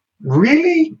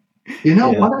 Really? Why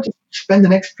not just spend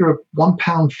an extra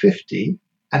 £1.50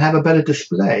 and have a better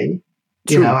display?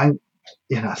 True.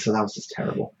 So that was just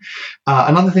terrible.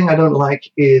 Another thing I don't like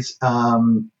is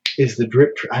the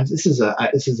drip tray. And this is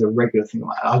a regular thing.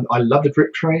 I love the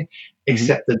drip tray,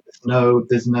 except that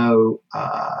there's no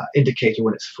indicator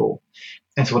when it's full.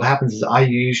 And so what happens is I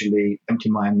usually empty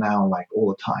mine now like all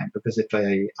the time, because if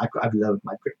I've lowered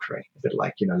my drip tray, a bit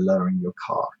like lowering your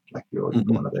car, like you're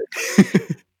one of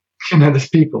those. There's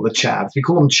people, the chavs. We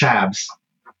call them chavs.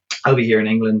 Over here in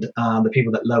England, the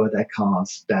people that lower their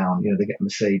cars down, they get a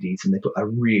Mercedes and they put a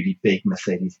really big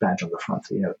Mercedes badge on the front,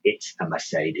 so it's a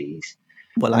Mercedes.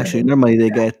 Well, actually, normally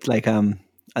they get like I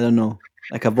don't know,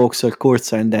 like a Vauxhall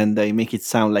Corsa, and then they make it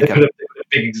sound like they put a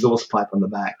big exhaust pipe on the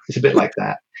back. It's a bit like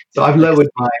that. So I've lowered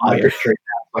my drip tray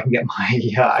now, so I can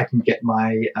get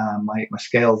my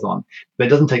scales on, but it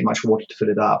doesn't take much water to fill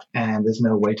it up, and there's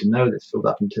no way to know that it's filled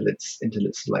up until it's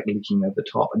like leaking over the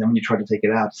top, and then when you try to take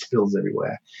it out, it spills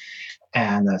everywhere,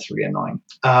 and that's really annoying.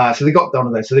 So they got one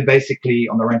of those. So they basically,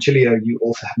 on the Ranchilio, you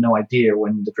also have no idea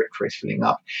when the drip tray is filling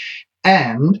up.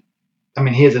 And I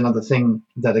mean, here's another thing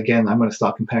that again I'm going to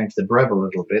start comparing to the Breville a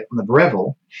little bit. On the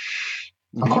Breville,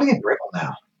 I'm calling it Breville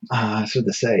now. So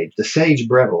the Sage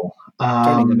Breville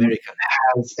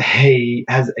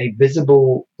has a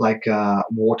visible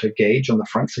water gauge on the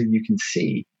front, so you can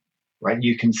see, right?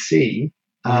 You can see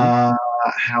how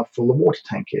full the water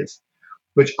tank is,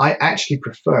 which I actually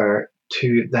prefer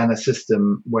than a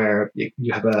system where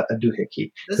you have a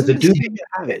doohickey. Doesn't the doohickey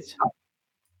have it?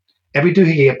 Every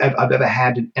doohickey I've ever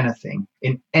had in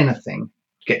anything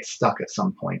gets stuck at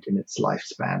some point in its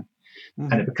lifespan,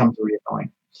 and it becomes really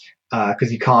annoying.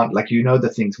 Because you can't,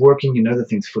 the thing's working, the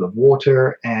thing's full of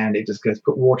water, and it just goes,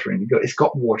 put water in. It's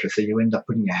got water, so you end up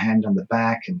putting your hand on the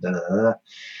back, and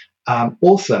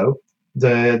also,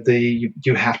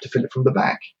 you have to fill it from the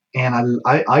back. And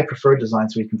I prefer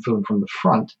designs where you can fill them from the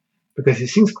front, because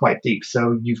this thing's quite deep,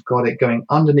 so you've got it going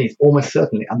underneath, almost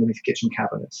certainly underneath kitchen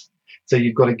cabinets. So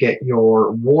you've got to get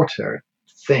your water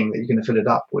thing that you're going to fill it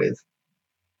up with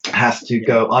has to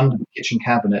go under the kitchen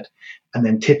cabinet and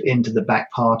then tip into the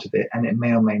back part of it, and it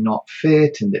may or may not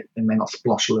fit, and it may not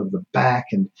splosh all over the back,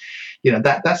 and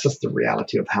that's just the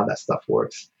reality of how that stuff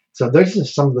works. So those are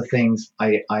some of the things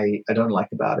I don't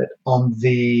like about it. On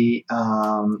the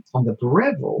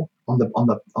Breville, on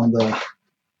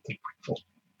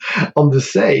the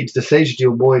Sage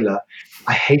dual boiler,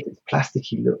 I hate its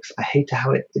plasticky looks. I hate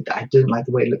how I don't like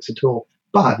the way it looks at all.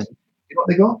 But you know what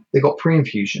they got? They got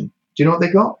pre-infusion. Do you know what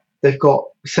they got? They've got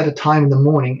set a time in the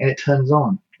morning and it turns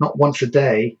on, not once a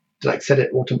day. Set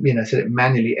it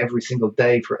manually every single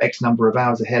day for X number of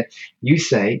hours ahead. You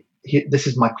say, this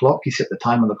is my clock. You set the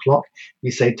time on the clock.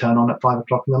 You say turn on at 5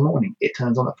 o'clock in the morning. It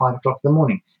turns on at 5 o'clock in the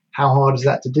morning. How hard is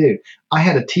that to do? I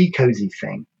had a tea cozy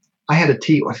thing. I had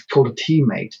what's called a tea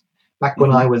mate back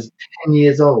when I was 10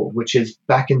 years old, which is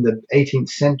back in the 18th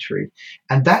century,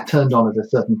 and that turned on at a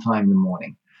certain time in the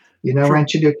morning.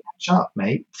 Ranchilio, catch up,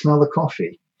 mate. Smell the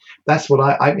coffee. That's what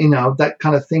I that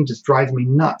kind of thing just drives me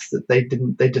nuts that they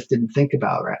just didn't think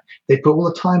about that. They put all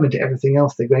the time into everything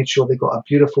else. They made sure they got a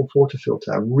beautiful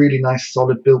portafilter, a really nice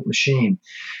solid built machine.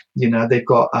 They've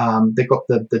got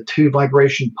the 2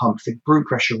 vibration pumps, the brew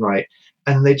pressure right,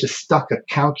 and they just stuck a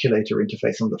calculator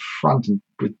interface on the front and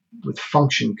with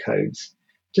function codes.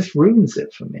 Just ruins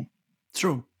it for me.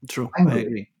 True. I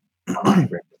agree.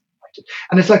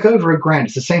 And it's like over $1,000.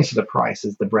 It's the same sort of price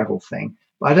as the Breville thing.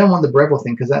 But I don't want the Breville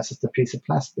thing because that's just a piece of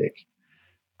plastic.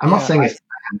 I'm not saying it's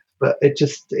bad, but it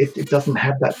doesn't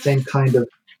have that same kind of.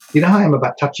 You know how I am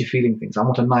about touchy feeling things. I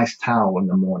want a nice towel in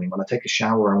the morning. When I take a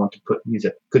shower, I want to use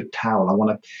a good towel. I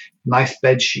want a nice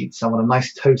bed sheets. I want a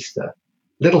nice toaster.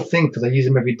 Little thing because I use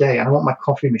them every day. And I want my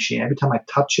coffee machine. Every time I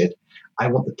touch it, I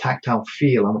want the tactile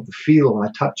feel. I want the feel when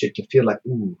I touch it to feel like,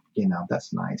 ooh,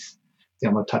 that's nice. Then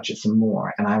I'm going to touch it some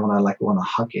more, and I want to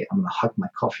hug it. I'm going to hug my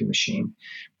coffee machine.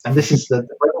 And this is the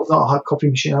Rebel's not a hug coffee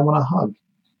machine. I want to hug.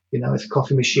 It's a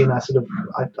coffee machine. I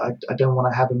don't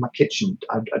want to have in my kitchen.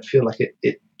 I'd feel like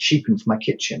it cheapens my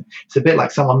kitchen. It's a bit like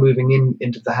someone moving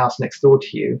into the house next door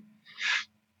to you.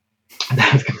 And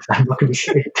I'm not going to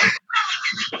say it.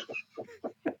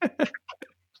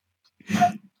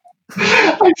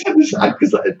 I said this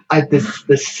because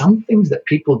there's some things that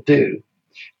people do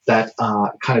that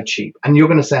are kind of cheap, and you're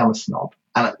going to say I'm a snob,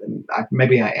 and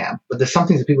maybe I am, but there's some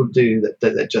things that people do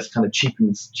that just kind of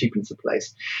cheapens the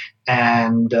place.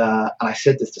 And I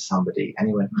said this to somebody, and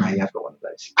he went, "No, I've got one of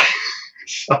those."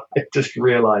 So I just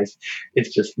realized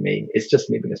it's just me. It's just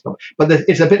me being a snob. But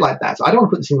it's a bit like that. So I don't want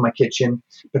to put this in my kitchen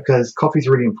because coffee is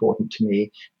really important to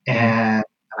me, and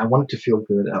I want it to feel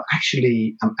good. I'm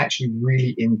actually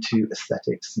really into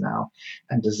aesthetics now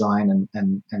and design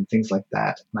and things like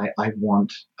that. And I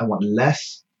want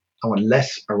less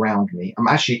around me. I'm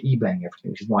actually eBaying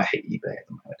everything, which is why I hate eBay at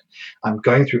the moment. I'm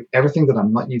going through everything that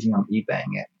I'm not using. I'm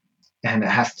eBaying it, and it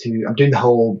has to. I'm doing the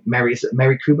whole Marie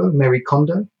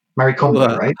Kondo,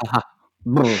 right?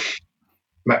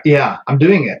 Yeah, I'm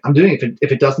doing it.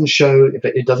 If it doesn't show, if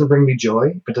it doesn't bring me joy,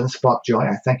 if it doesn't spark joy,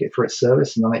 I thank it for its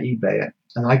service, and then I eBay it.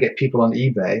 And then I get people on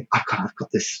eBay. I've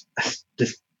got this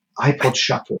iPod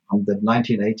Shuffle from the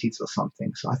 1980s or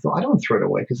something. So I thought I don't want to throw it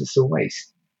away because it's a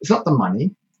waste. It's not the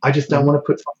money. I just don't want to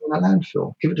put something in a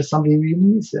landfill. Give it to somebody who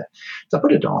needs it. So I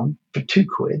put it on for £2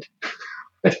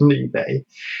 on eBay.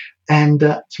 And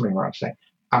something wrong saying.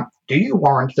 Do you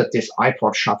warrant that this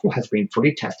iPod Shuffle has been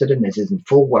fully tested and is in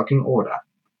full working order?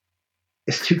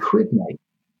 It's £2, mate.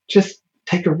 Just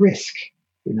take a risk.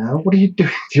 What are you doing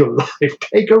with your life?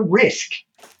 Take a risk.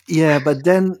 Yeah, but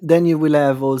then you will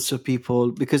have also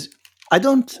people, because I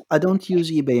don't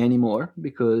use eBay anymore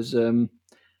because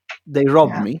they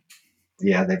robbed me.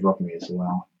 Yeah, they robbed me as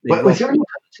well. But is there an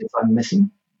alternative I'm missing?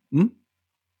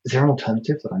 Is there an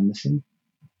alternative that I'm missing?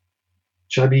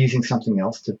 Should I be using something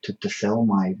else to sell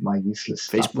my useless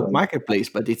Facebook stuff? Marketplace,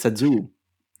 but it's a zoo.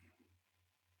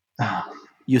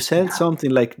 You sell something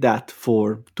like that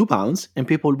for £2, and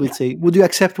people will say, "Would you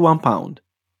accept £1?"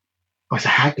 Oh, it's a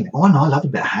haggling. Oh no, I love a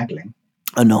bit of haggling.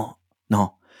 Oh no,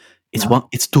 it's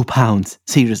 £2.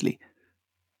 Seriously,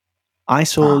 I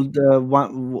sold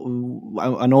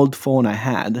an old phone I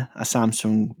had, a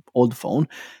Samsung old phone,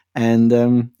 and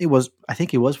I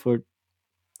think it was for,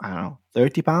 I don't know,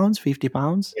 £30,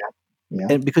 £50. Yeah.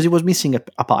 And because it was missing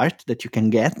a part that you can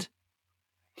get.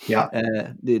 Yeah.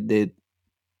 The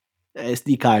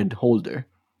SD card holder.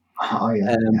 Oh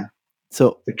yeah.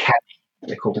 So the caddy,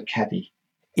 they called it caddy.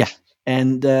 Yeah,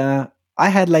 and I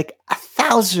had like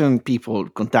 1,000 people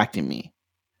contacting me,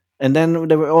 and then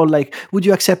they were all like, "Would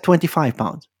you accept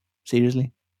 £25?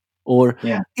 Seriously? Or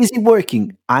is it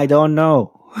working? I don't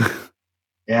know."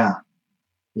 Yeah.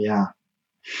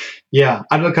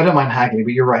 I don't mind haggling,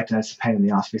 but you're right. It's a pain in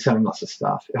the ass. We're selling lots of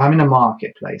stuff. If I'm in a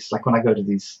marketplace, like when I go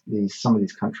to some of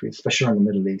these countries, especially in the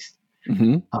Middle East,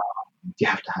 you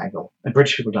have to haggle. And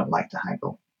British people don't like to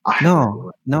haggle.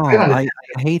 No, I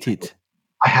hate it.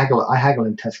 I haggle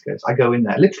in Tesco's. I go in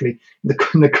there, literally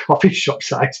in the coffee shop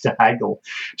sides to haggle.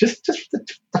 Just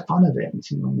the fun of it.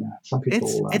 Some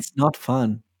people. It's not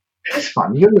fun. It's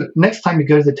fun. Next time you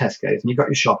go to the Tesco's and you've got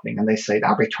your shopping and they say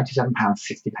that'll be £27,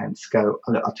 £60. Go.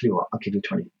 I'll tell you what. I'll give you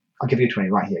 20. I'll give you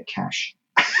 20 right here, cash.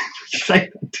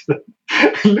 Say that to them.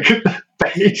 Look at the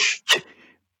face.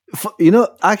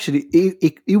 Actually,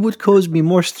 it would cause me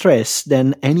more stress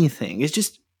than anything. It's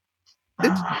just.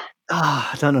 No. The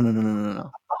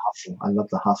hustle. I love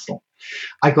the hustle.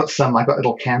 I got a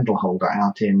little candle holder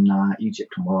out in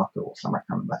Egypt or Morocco or somewhere. I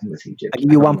can't remember. I think it was Egypt. I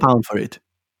give you £1 for it.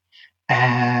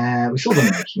 We saw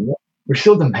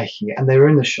them making it. And they were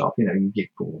in the shop. You get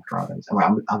cool drivers.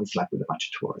 I was like with a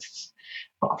bunch of tourists.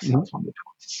 Well, I was one of the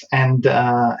tourists, and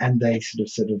they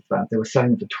sort of they were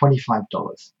selling them for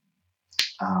 $25.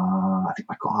 I think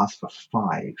I got asked for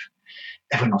 $5.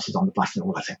 Everyone else was on the bus and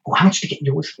all. I said, "Oh, how much did you get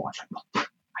yours for?" I was like, "Well,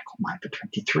 I got mine for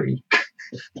 $23."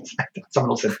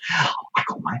 Someone else said, "I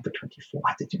got mine for $24."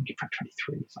 I didn't get for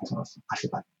 $23. So I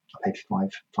said, "I paid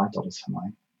 $5 for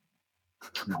mine."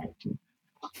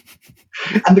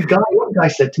 And one guy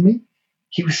said to me,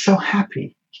 he was so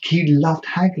happy. He loved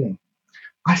haggling.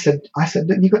 I said,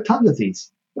 "You got tons of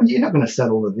these. Well, you're not going to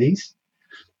sell all of these."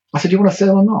 I said, "Do you want to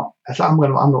sell or not?" I said, I'm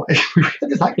not. We had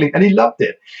this haggling, and he loved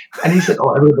it. And he said,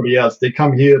 "Oh, everybody else, they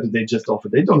come here, they just offer.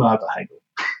 They don't know how to haggle.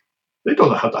 They don't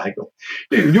know how to haggle.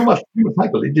 Dude, you must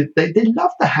haggle." They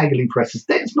love the haggling presses.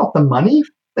 It's not the money.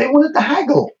 They wanted to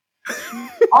haggle.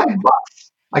 $5.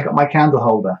 I got my candle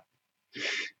holder.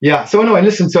 Yeah. So anyway,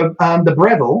 listen. So the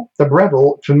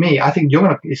Breville, for me, I think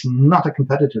is not a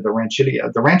competitor to the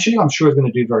Rancilia. The Rancilia, I'm sure, is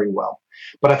going to do very well.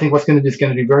 But I think what's going to do is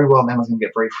going to do very well, and then I was going to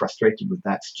get very frustrated with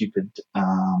that stupid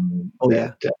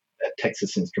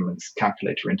Texas Instruments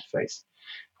calculator interface.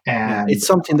 And it's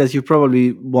something that you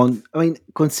probably want. I mean,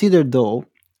 consider though,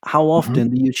 how often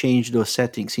do you change those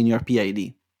settings in your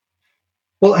PID?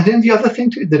 Well, and then the other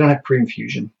thing too, they don't have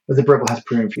pre-infusion. But the Breville has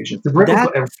pre-infusion. The Breville's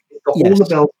got everything. It's got all the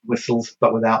bells and whistles,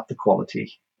 but without the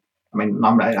quality. I mean,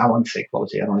 I won't say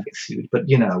quality. I don't want to get sued, but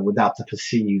without the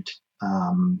perceived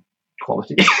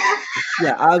quality.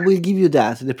 Yeah, I will give you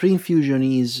that. The pre-infusion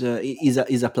is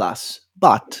a plus,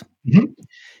 but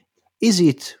is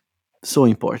it so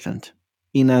important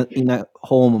in a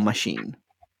home machine?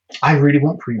 I really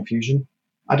want pre-infusion.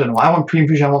 I don't know. I want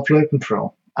pre-infusion. I want flow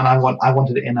control, and I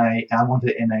wanted it in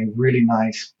a really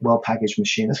nice, well-packaged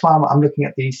machine. That's why I'm looking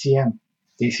at the ECM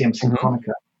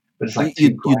Synchronica. But it's like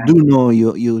you do know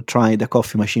you tried the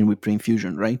coffee machine with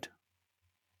pre-infusion, right?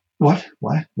 What?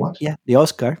 Yeah, the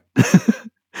Oscar.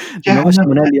 The Nova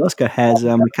Simonelli Oscar has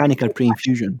a mechanical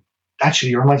pre-infusion.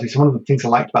 Actually, it reminds me. So one of the things I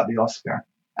liked about the Oscar,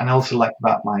 and I also liked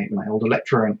about my old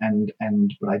Electra, and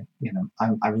but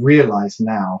I realize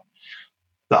now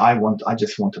that I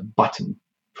just want a button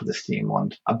for the steam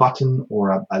wand, a button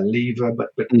or a lever, but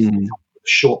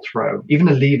short throw. Even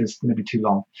a lever is maybe too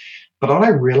long. But what I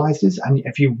realized is, and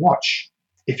if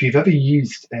you've ever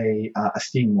used a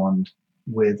steam wand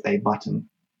with a button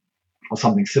or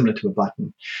something similar to a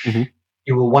button,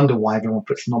 you will wonder why everyone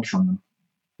puts knobs on them.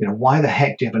 Why the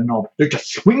heck do you have a knob? They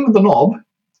just swing the knob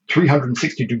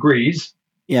 360 degrees,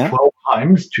 12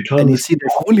 times to turn. And you see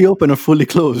they're fully open or fully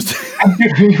closed.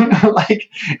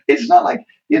 It's not like,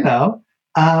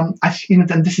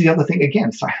 then this is the other thing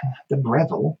again. So the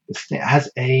Breville has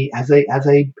a sort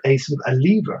of a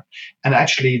lever, and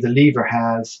actually the lever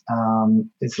has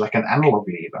it's like an analog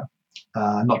lever,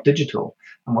 not digital.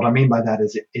 And what I mean by that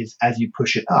is as you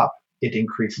push it up, it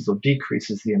increases or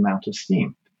decreases the amount of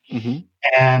steam.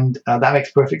 And that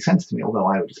makes perfect sense to me, although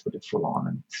I would just put it full on,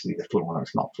 and it's either full on or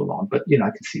it's not full on. But I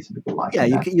can see some people like that.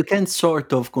 You can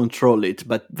sort of control it,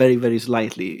 but very, very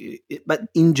slightly. But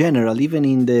in general, even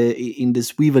in the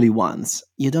swivelly ones,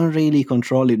 you don't really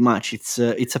control it much. It's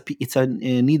a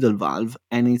needle valve,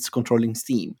 and it's controlling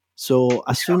steam. So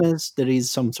as soon as there is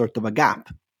some sort of a gap,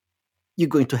 you're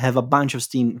going to have a bunch of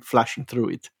steam flashing through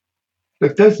it.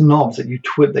 Look, those knobs that you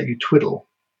twiddle,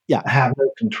 have no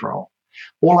control.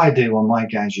 All I do on my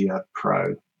Gaggia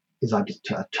Pro is I just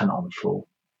turn it on full.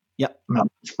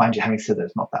 Mind you, having said that,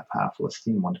 it's not that powerful a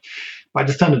steam wand. But I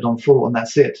just turn it on full, and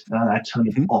that's it. And I turn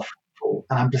it off full.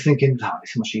 And I'm just thinking,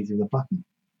 it's so much easier with a button.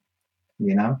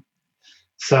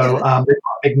 So they've got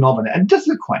a big knob in it. And it does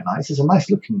look quite nice. It's a nice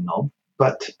looking knob,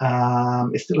 but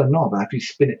it's still a knob. After you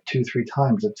spin it 2-3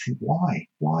 times, I think, why?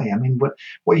 I mean,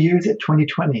 what year is it?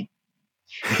 2020.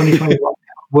 2021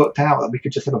 worked out that we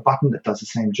could just have a button that does the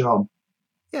same job.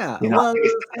 Yeah, well,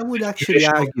 I would actually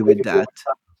argue with that.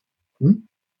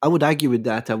 I would argue with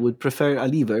that. I would prefer a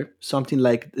lever, something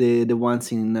like the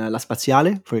ones in La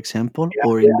Spaziale, for example,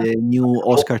 or in the new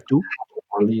Oscar 2.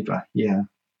 Or lever, they're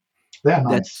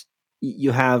nice.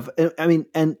 You have, I mean,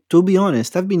 and to be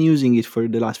honest, I've been using it for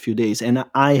the last few days, and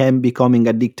I am becoming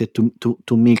addicted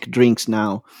to milk drinks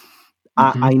now.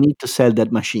 I need to sell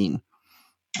that machine.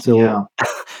 So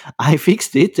I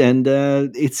fixed it, and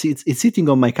it's sitting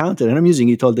on my counter, and I'm using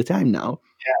it all the time now.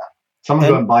 Someone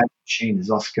go and buy the machine. Is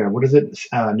Oscar? What is it?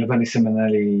 Novelli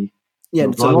Simonelli. Yeah,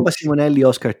 it's a Nova Simonelli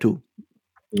Oscar 2,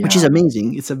 which is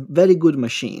amazing. It's a very good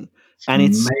machine, and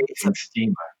it's a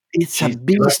steamer. It's a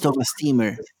beast of a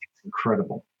steamer. It's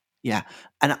incredible. Yeah,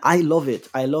 and I love it.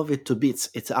 I love it to bits.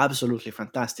 It's absolutely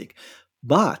fantastic,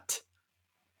 but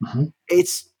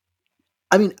it's.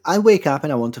 I mean, I wake up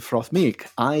and I want to froth milk.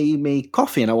 I make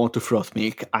coffee and I want to froth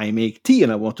milk. I make tea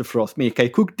and I want to froth milk. I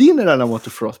cook dinner and I want to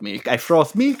froth milk. I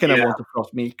froth milk and I want to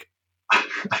froth milk.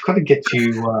 I've got to get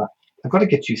you. I've got to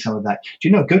get you some of that. Do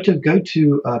you know? Go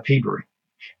to Peabury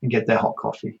and get their hot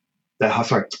coffee. Their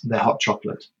hot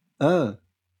chocolate. Oh,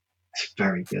 it's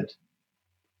very good.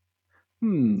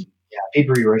 Yeah,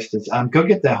 Peabury Roasters. Go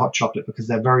get their hot chocolate because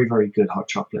they're very, very good hot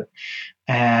chocolate.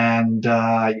 And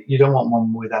you don't want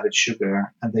one with added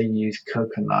sugar, and they use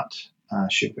coconut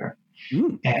sugar.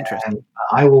 Interesting.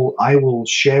 I will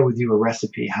share with you a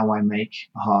recipe how I make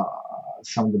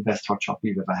some of the best hot chocolate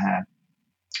you've ever had.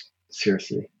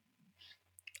 Seriously.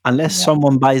 Unless Yeah.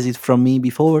 someone buys it from me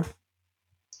before.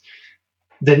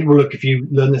 Then, well, look, if you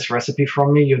learn this recipe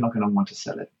from me, you're not going to want to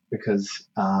sell it because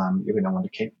you're going to want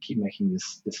to keep making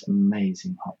this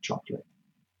amazing hot chocolate.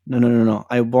 No.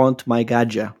 I want my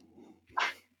Gaggia.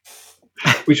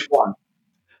 Which one?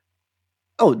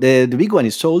 Oh, the big one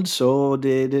is sold. So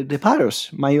the Paros,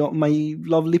 my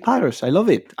lovely Paros, I love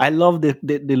it. I love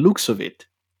the looks of it.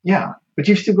 Yeah, but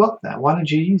you've still got that. Why don't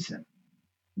you use it?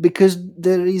 Because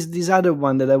there is this other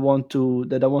one that I want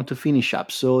to finish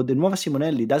up. So the Nuova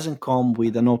Simonelli doesn't come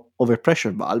with an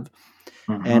overpressure valve,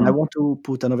 and I Mhm. want to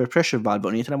put an overpressure valve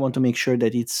on it, and I want to make sure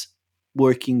that it's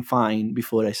working fine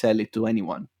before I sell it to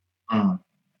anyone. Mm.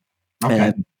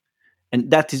 Okay. And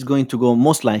that is going to go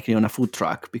most likely on a food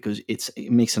truck because it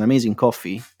makes an amazing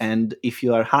coffee. And if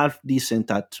you are half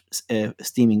decent at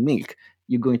steaming milk,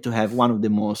 you're going to have one of the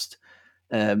most,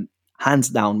 hands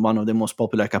down, one of the most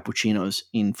popular cappuccinos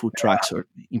in food trucks or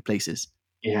in places.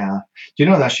 Yeah. Do you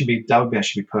know that would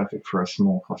actually be perfect for a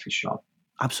small coffee shop?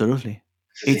 Absolutely,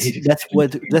 Because the heat that's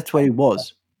exchanger. where it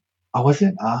was. Oh, was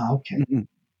it? Okay. Mhm.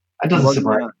 That It doesn't was.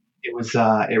 surprise me. It was.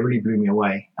 It really blew me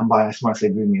away. And when I say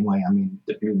blew me away, I mean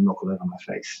it blew the milk all over my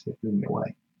face. It blew me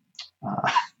away. Uh,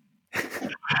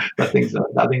 that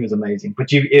thing was amazing. But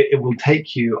it will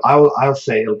take you. I'll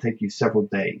say it'll take you several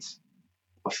days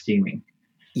of steaming.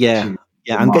 Yeah,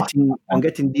 To I'm master that one.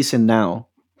 getting decent now.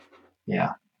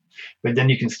 Yeah. But then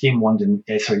you can steam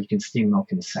you can steam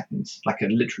milk in seconds, like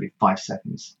literally 5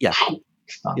 seconds. Yeah.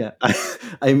 It's done. Yeah,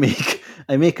 I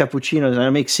make cappuccinos, and I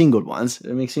make single ones.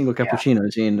 I make single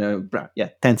cappuccinos in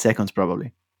 10 seconds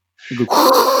probably. You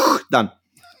go done.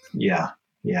 Yeah.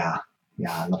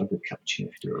 I love a good cappuccino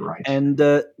if you do it right. And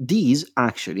these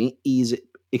actually is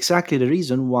exactly the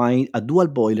reason why a dual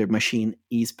boiler machine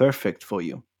is perfect for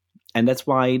you, and that's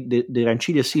why the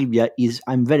Rancilio Silvia is.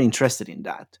 I'm very interested in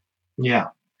that, Yeah.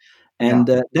 and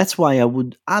that's why I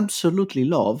would absolutely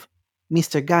love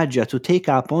Mr. Gaggia to take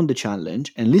up on the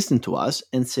challenge and listen to us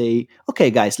and say, okay,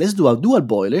 guys, let's do a dual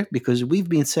boiler because we've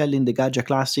been selling the Gaggia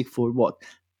Classic for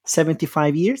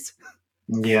 75 years?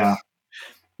 Yeah.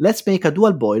 Let's make a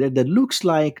dual boiler that looks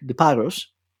like the Paros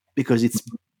because it's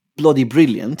bloody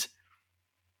brilliant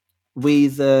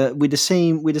with the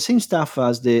same stuff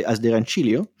as the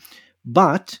Rancilio,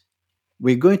 but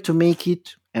we're going to make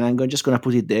it, and just going to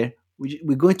put it there.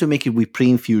 We're going to make it with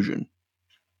pre-infusion.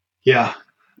 Yeah.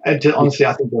 Honestly,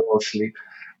 I think they're all asleep.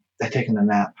 They're taking a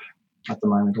nap at the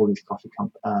moment. All these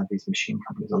these machine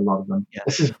companies, a lot of them. Yeah.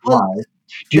 This is Well, why.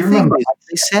 Do you remember?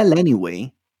 They sell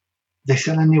anyway. They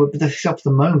sell anyway, but they sell for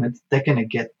the moment. They're going to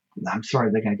get. I'm sorry,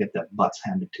 they're going to get their butts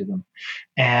handed to them.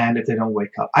 And if they don't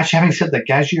wake up, actually, having said that,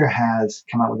 Gaggia has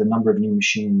come out with a number of new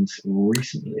machines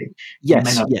recently. Yes,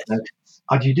 you may not yes. notice.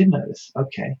 Oh, you did notice?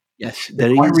 Okay. Yes, They're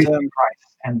there quite is. reasonably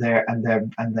priced,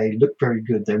 and they look very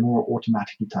good. They're more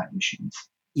automatic type machines.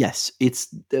 Yes,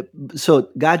 so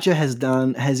Gaggia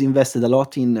has invested a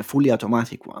lot in fully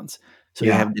automatic ones. So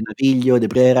you have the Naviglio, the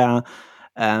Brera.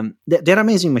 They're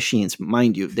amazing machines,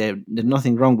 mind you. There's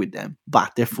nothing wrong with them,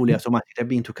 but they're fully automatic. They're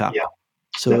being to cup. Yeah.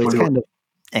 So it's kind of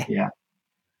Yeah.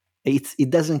 It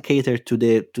doesn't cater to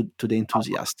the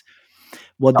enthusiast.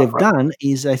 What they've done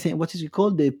is, I think, what is it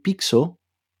called? The Pixo,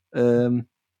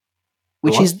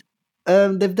 which is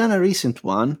they've done a recent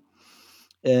one,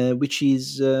 which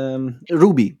is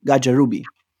Ruby, Gaggia Ruby.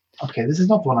 Okay, this is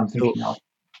not what I'm thinking of.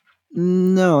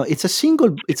 No, it's a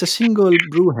single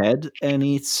brew head, and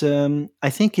it's I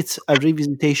think it's a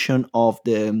revisitation of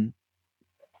the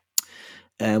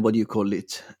what do you call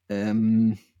it?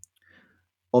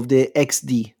 Of the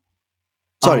XD.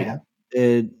 Sorry,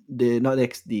 the not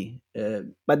XD,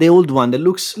 but the old one that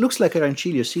looks like a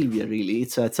Rancilio Silvia. Really,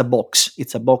 it's a box.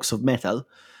 It's a box of metal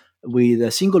with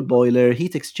a single boiler,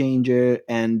 heat exchanger,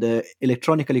 and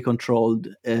electronically controlled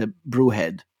brew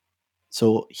head.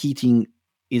 So heating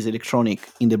is electronic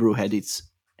in the brew head. It's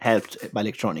helped by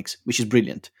electronics, which is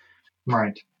brilliant.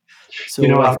 Right. So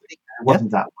it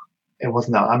wasn't that one. It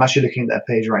wasn't that one. I'm actually looking at that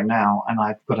page right now, and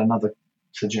I've got another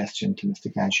suggestion to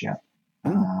Mr. Gaggia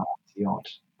on the odd.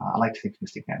 I like to think of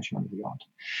Mr. Gaggia on the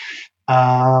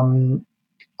odd.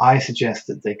 I suggest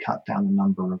that they cut down the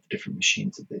number of different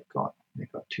machines that they've got.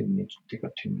 They've got too many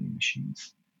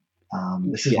machines.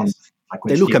 This is one.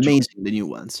 They look amazing, the new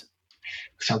ones.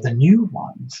 So the new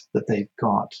ones that they've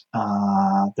got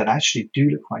that actually do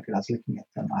look quite good. I was looking at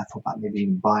them. I thought about maybe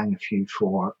even buying a few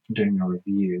for doing a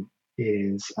review.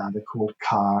 They're called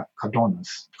Cardona.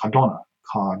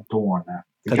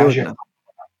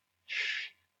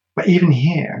 But even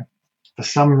here, for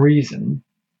some reason,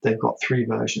 they've got 3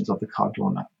 versions of the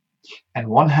Cardona, and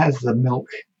one has the milk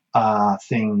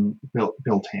thing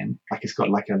built in. Like it's got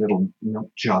like a little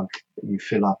milk jug that you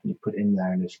fill up and you put in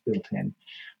there, and it's built in.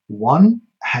 One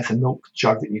has a milk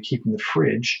jug that you keep in the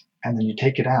fridge, and then you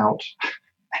take it out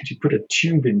and you put a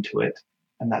tube into it,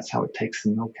 and that's how it takes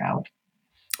the milk out.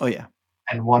 Oh yeah.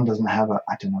 And one doesn't have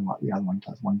I don't know what the other one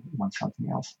does. One something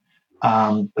else.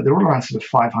 But they're all around sort of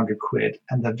 500 quid,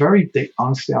 and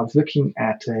honestly, I was looking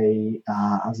at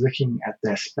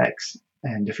their specs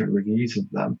and different reviews of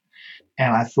them,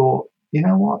 and I thought, you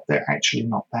know what, they're actually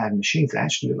not bad machines. They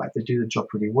actually look like they do the job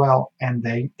pretty well, and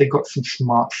they got some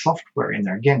smart software in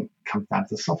there. Again, it comes down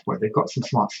to the software. They've got some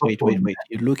smart software. Wait.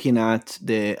 You're looking at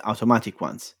the automatic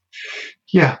ones.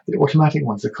 Yeah, the automatic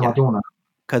ones, the Cardona. Yeah.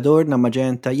 Cadorna,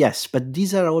 Magenta, yes, but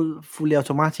these are all fully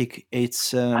automatic.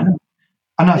 It's I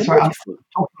know. Sorry, I'm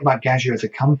talking about Gageo as a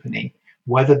company.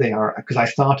 Whether they are, because I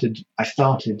started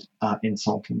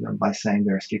insulting them by saying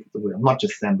they're asleep at the wheel. Not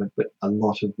just them, but a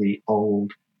lot of the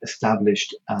old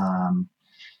established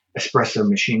espresso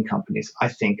machine companies, I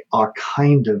think, are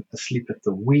kind of asleep at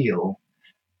the wheel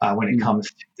when it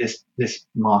comes to this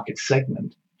market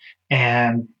segment,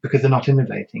 and because they're not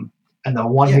innovating. And the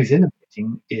one who's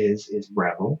innovating is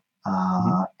Breville,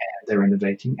 and they're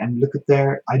innovating. And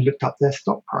I looked up their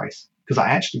stock price because I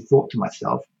actually thought to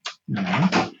myself,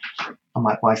 I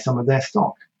might buy some of their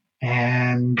stock.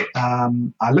 And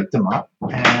I looked them up,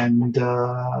 and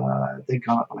they'd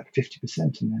gone up by like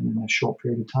 50% in a short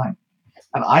period of time.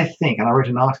 And I wrote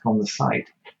an article on the site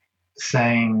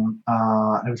saying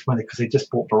it was because they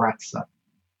just bought Baratza,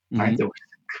 right?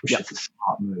 Which is a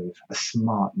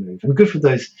smart move, and good for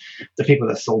the people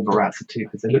that sold Baratza too,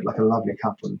 because they looked like a lovely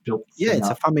couple and built. Yeah, it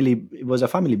was a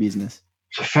family business.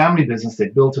 It's a family business. They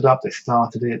built it up. They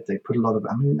started it. They put a lot of.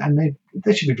 And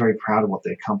they should be very proud of what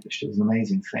they accomplished. It was an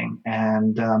amazing thing,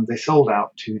 and they sold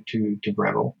out to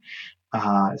Breville.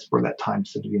 It's for that time,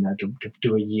 sort of, to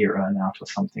do a year earn out or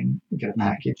something, get a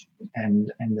package, and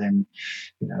then,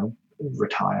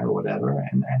 retire or whatever.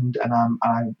 And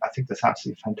I think that's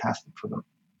absolutely fantastic for them.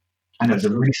 And it was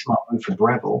a really smart move for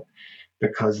Breville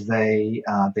because they've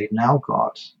now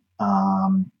got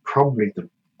probably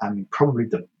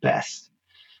the best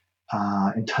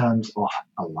in terms of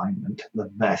alignment, the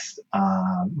best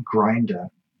grinder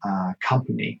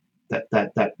company that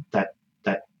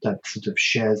sort of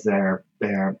shares that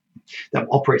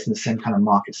operates in the same kind of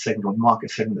market segment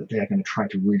that they are going to try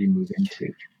to really move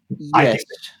into. Yes. I think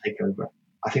they take over.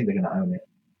 I think they're going to own it.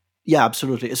 Yeah,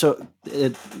 absolutely. So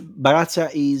Baratza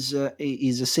is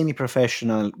a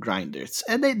semi-professional grinders,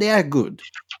 and they are good.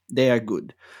 They are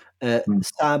good.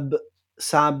 Sub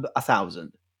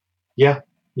 1,000. Yeah.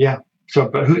 So,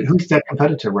 but who's their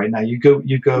competitor right now? You go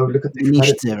look at the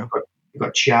competitor. You've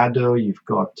got Chiado. You've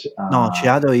got no.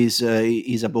 Chiado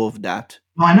is above that.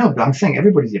 No, I know, but I'm saying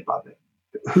everybody's above it.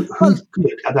 Who's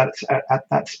good at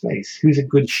that space? Who's a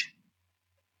good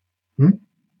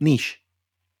niche?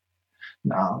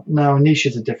 No, niche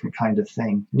is a different kind of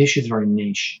thing. Niche is very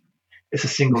niche. It's a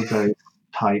single dose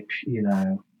type,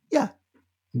 Yeah. Oh,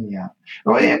 yeah.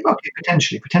 Okay,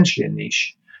 potentially a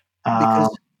niche.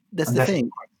 Because that's the thing.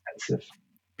 Expensive.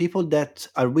 People that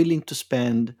are willing to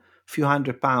spend a few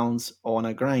 £100 on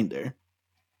a grinder,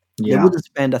 they wouldn't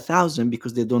spend 1,000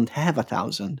 because they don't have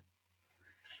 1,000.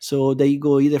 So they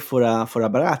go either for a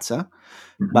Baratza,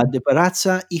 but the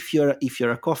Baratza, if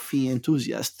you're a coffee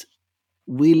enthusiast,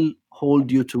 will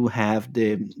hold you to have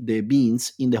the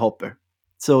beans in the hopper.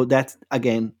 So that,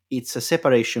 again, it's a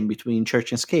separation between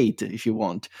church and skate, if you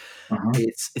want.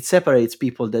 It separates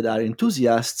people that are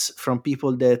enthusiasts from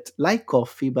people that like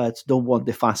coffee but don't want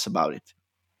the fuss about it.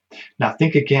 Now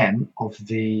think again of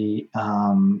the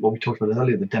what we talked about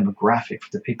earlier, the demographic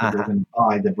for the people that are going to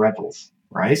buy the Brevils,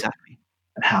 right? Exactly.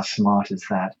 And how smart is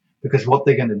that? Because what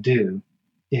they're going to do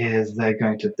is they're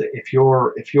going to, if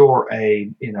you're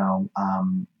a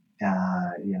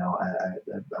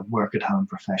work-at-home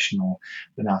professional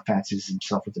that now fancies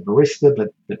himself as a barista,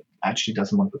 but actually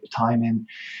doesn't want to put the time in,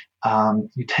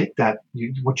 you take that.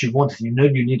 What you want is, you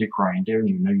need a grinder, and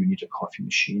you need a coffee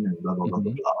machine, and blah blah blah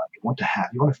blah blah. You want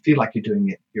to feel like you're doing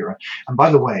it your own. And by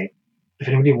the way, if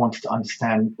anybody wants to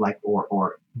understand,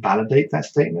 or validate that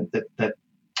statement, that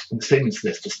the statement's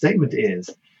this. The statement is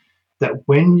that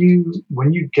when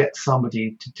you get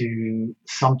somebody to do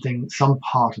something, some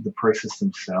part of the process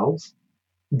themselves,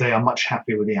 they are much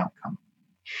happier with the outcome.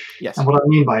 Yes. And what I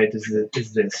mean by it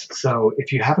is this. So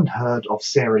if you haven't heard of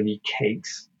Sara Lee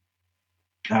cakes,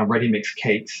 ready-mix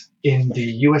cakes, in the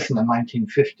US in the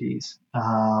 1950s,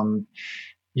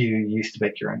 you used to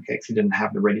bake your own cakes. You didn't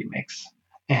have the ready-mix.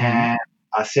 And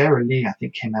Sara Lee, I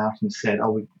think, came out and said,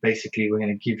 we're going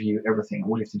to give you everything.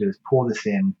 All you have to do is pour this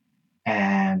in,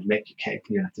 and make your cake.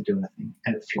 You don't have to do anything.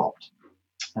 And it flopped.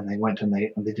 And they went and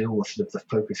they did all the sort of the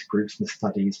focus groups and the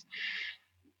studies,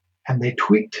 and they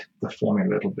tweaked the formula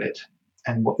a little bit.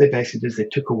 And what they basically did is they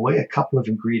took away a couple of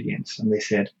ingredients and they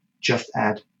said, just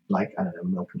add, like, I don't know,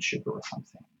 milk and sugar or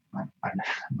something. I'm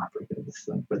not very good at this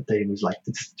thing, but they was like,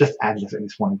 just add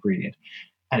this one ingredient.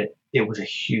 And it was a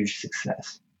huge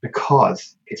success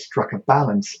because it struck a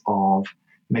balance of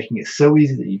making it so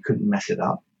easy that you couldn't mess it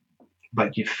up,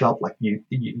 but you felt like you'd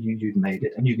made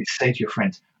it. And you could say to your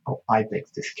friends, oh, I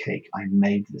baked this cake. I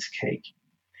made this cake.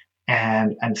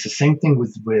 And it's the same thing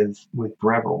with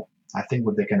Breville. I think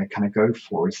what they're going to kind of go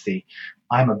for is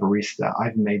I'm a barista.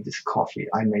 I've made this coffee.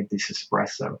 I made this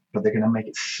espresso. But they're going to make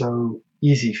it so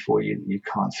easy for you that you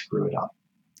can't screw it up.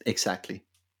 Exactly.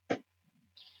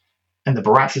 And the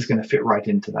Baratza is going to fit right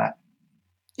into that.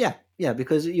 Yeah,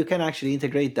 because you can actually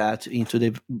integrate that into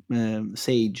the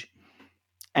Sage.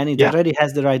 And it already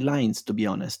has the right lines, to be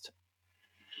honest.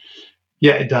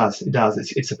 Yeah, it does. It does.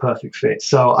 It's a perfect fit.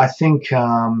 So I think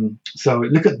so.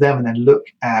 Look at them, and then look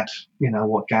at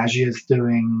what Gaggia is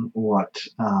doing. What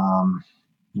now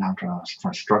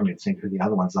I'm struggling to think who the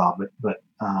other ones are. But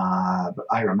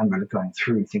I remember going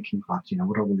through thinking about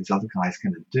what are all these other guys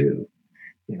going to do?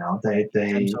 They.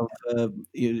 In terms of,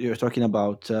 you're talking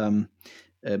about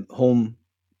home.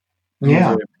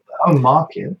 Yeah, home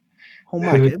market. Home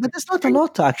market, but there's not a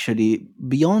lot actually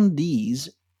beyond these.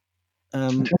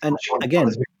 And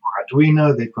again,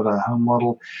 Arduino, they've got a home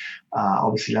model.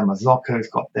 Obviously, La Marzocco's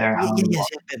got their home model. Yes,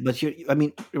 but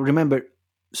remember,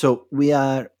 so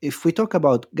if we talk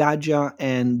about Gaggia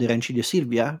and the Rancilio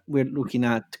Silvia, we're looking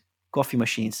at coffee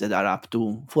machines that are up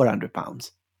to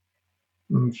 £400.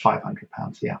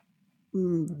 £500, yeah.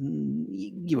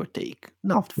 Give or take.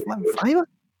 No, 5?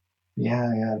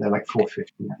 Yeah, they're like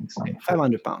 450, I think. Okay,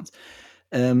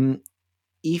 £500.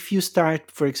 If you start,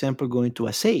 for example, going to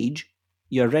a Sage,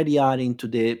 you already are into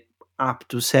the up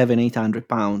to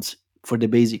 £700-800 for the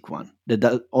basic one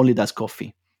that only does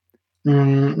coffee.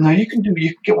 No, you can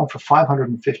get one for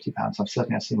 £550.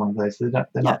 I've seen one of those. They're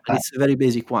not bad. It's a very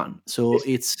basic one, so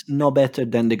it's no better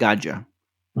than the Gaggia.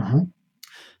 Mm-hmm.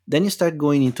 Then you start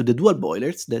going into the dual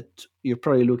boilers that you're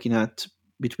probably looking at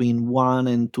between £1,000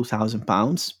 and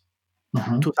 £2,000.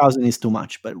 Mm-hmm. 2,000 is too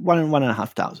much, but £1,000 and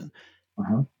 £1,500.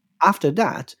 Mm-hmm. After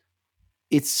that,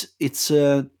 it's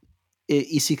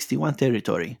E61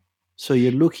 territory. So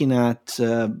you're looking at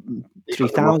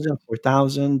 3,000,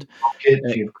 4,000.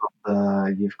 You've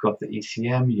got the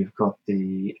ECM. You've got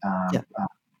the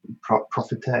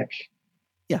Profitec.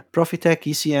 Yeah, Profitec,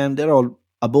 ECM. They're all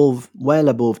well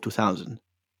above 2,000.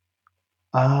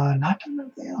 No, I don't know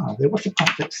if they are. What's the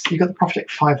Profitec? You got the Profitec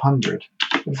 500.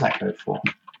 What does that go for?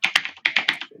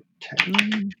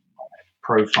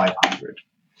 Pro 500.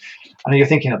 I know you're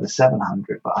thinking of the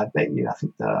 700, but I bet you, I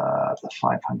think the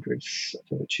 500's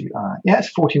for the cheap.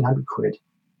 It's 1,400 quid.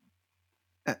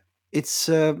 It's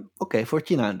okay,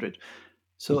 1,400.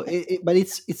 So, but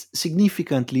it's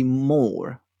significantly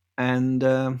more, and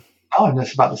and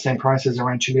it's about the same price as a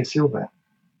Rancilio Silvia.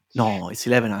 No, it's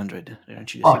 1,100.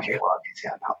 Okay, well, it's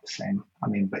about the same. I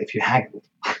mean, but if you haggled.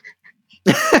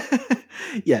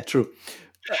 Yeah, true.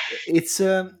 It's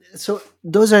so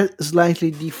those are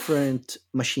slightly different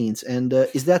machines, and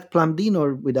is that plumbed in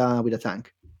or with a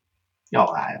tank?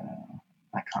 Oh, I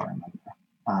can't remember.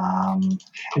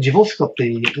 And you've also got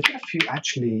they've got a few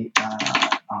actually.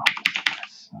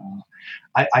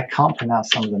 I can't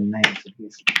pronounce some of the names of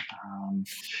these.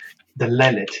 The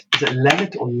Lelit. Is it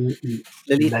Lelit or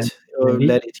Lelit?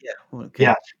 Lelit, yeah. Okay.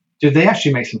 Yeah. Do they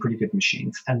actually make some pretty good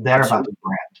machines? And they're about the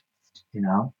brand. You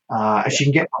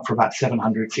can get one for about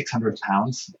 £700,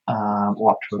 £600,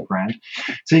 or up to £1,000.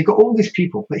 So you've got all these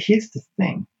people, but here's the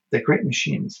thing: they're great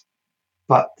machines,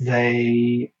 but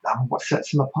what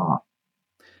sets them apart?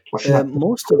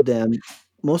 Most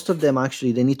of them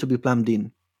actually they need to be plumbed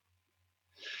in,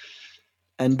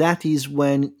 and that is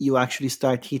when you actually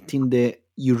start hitting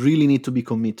you really need to be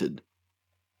committed.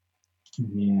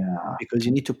 Yeah, because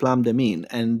you need to plumb them in,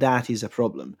 and that is a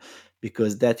problem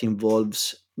because that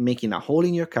involves making a hole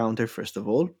in your counter first of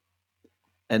all,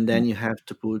 and then you have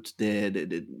to put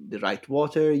the right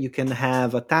water. You can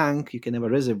have a tank, you can have a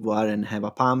reservoir, and have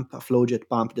a flow jet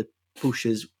pump that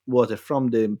pushes water from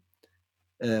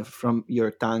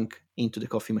your tank into the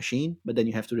coffee machine. But then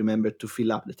you have to remember to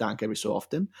fill up the tank every so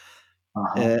often.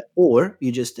 Or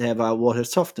you just have a water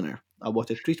softener, a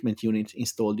water treatment unit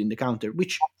installed in the counter,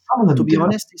 which, to be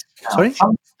honest, sorry?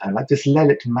 Like this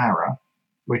Lelit Mara,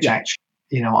 which actually,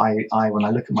 I when I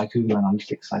look at my Google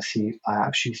Analytics, I've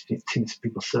actually seen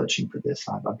people searching for this.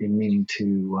 I've been meaning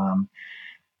to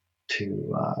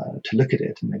to look at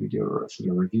it and maybe do a sort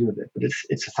of review of it. But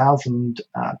it's £1,000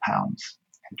 and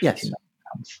Yes. £1,900,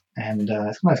 and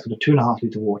it's got a 2.5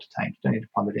 litre water tank. You don't need to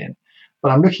plumb it in.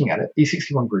 But I'm looking at it.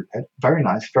 E61 group head, very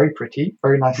nice, very pretty,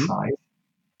 very nice size.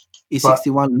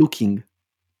 E61 looking.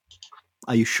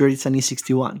 Are you sure it's an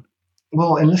E61?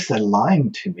 Well, unless they're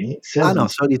lying to me, it says. No,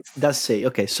 so it does say,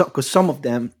 okay, so because some of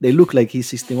them, they look like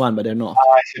E61, but they're not.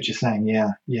 I see what you're saying,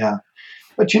 yeah.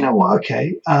 But you know what,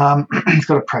 okay, it's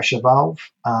got a pressure valve.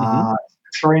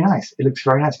 It's very nice. It looks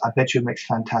very nice. I bet you it makes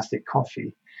fantastic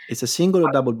coffee. It's a single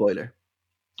or double boiler?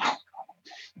 Oh, God,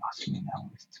 asking me now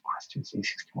these questions.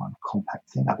 E61 compact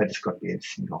thing. I bet it's got to be a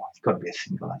single. It's got to be a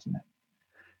single, hasn't it?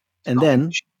 And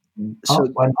then...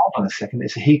 hold on a second.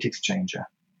 It's a heat exchanger.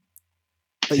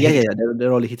 Yeah,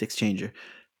 they're all a heat exchanger.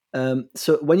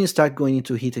 So when you start going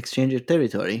into heat exchanger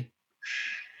territory,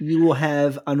 you will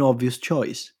have an obvious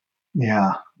choice.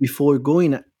 Yeah. Before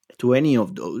going to any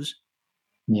of those.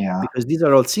 Yeah. Because these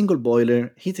are all single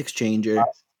boiler, heat exchanger.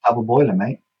 That's double boiler,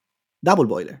 mate. Double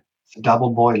boiler. It's a double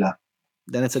boiler.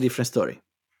 Then it's a different story.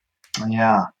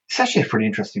 Yeah. It's actually a pretty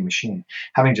interesting machine.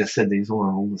 Having just said these all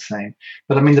are all the same.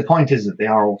 But I mean, the point is that they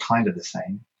are all kind of the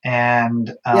same.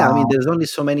 And I mean, there's only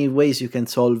so many ways you can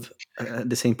solve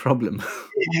the same problem.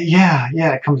 Yeah,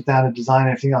 it comes down to design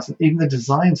and everything else. And even the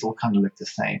designs all kind of look the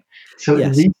same. So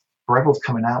at least Breville's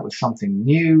coming out with something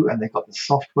new, and they've got the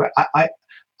software.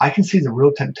 I can see the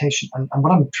real temptation. And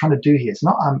what I'm trying to do here is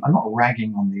I'm not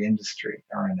ragging on the industry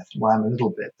or anything. Well, I'm a little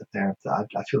bit, but I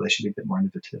feel they should be a bit more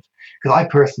innovative. Because I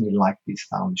personally like these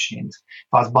style machines.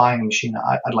 If I was buying a machine,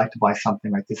 I'd like to buy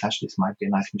something like this. Actually, this might be a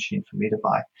nice machine for me to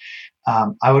buy.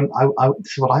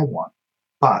 This is what I want.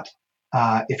 But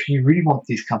if you really want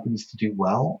these companies to do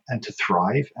well and to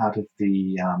thrive out of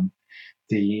the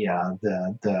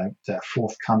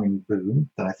forthcoming boom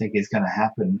that I think is going to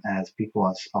happen as people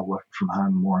are working from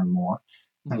home more and more,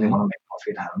 and they want to make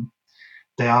coffee at home,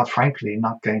 they are frankly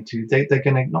not going to. They're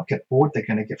going to not get bored. They're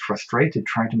going to get frustrated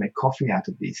trying to make coffee out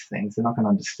of these things. They're not going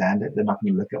to understand it. They're not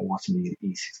going to look at what's in the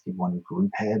E61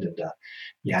 group head and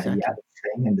yada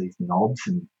thing and these knobs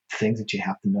and things that you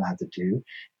have to know how to do,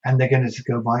 and they're going to just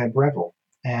go via Breville.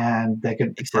 And they're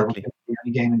going to be the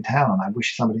only game in town. And I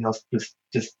wish somebody else just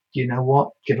you know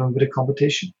what, give them a bit of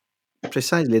competition.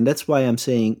 Precisely, and that's why I'm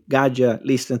saying, Gaggia,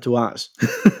 listen to us.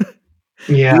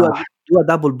 Yeah, do a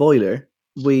double boiler.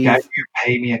 You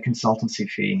pay me a consultancy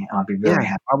fee, and I'd be very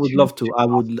happy. I would love to. I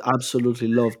would absolutely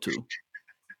love to.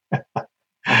 I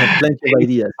have plenty of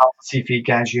ideas. Consultancy fee,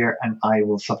 Gaggia, and I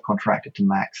will subcontract it to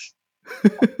Max.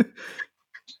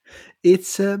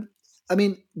 It's. I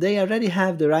mean, they already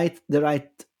have the right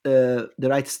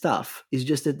stuff. It's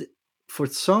just that for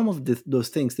some of those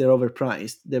things, they're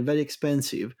overpriced. They're very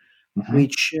expensive,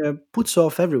 which puts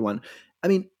off everyone. I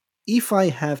mean, if I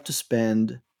have to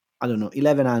spend, I don't know,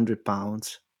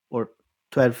 £1,100 or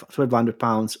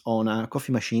 £1,200 on a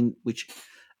coffee machine, which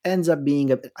ends up being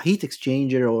a heat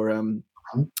exchanger or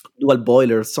dual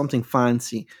boiler or something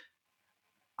fancy,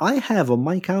 I have on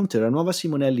my counter a Nuova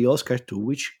Simonelli Oscar II,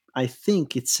 which I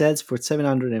think it sells for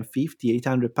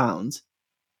 £750-800.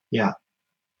 Yeah.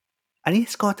 And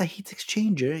it's got a heat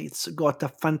exchanger. It's got a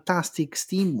fantastic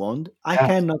steam wand. I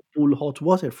cannot pull hot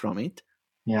water from it.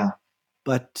 Yeah.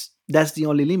 But that's the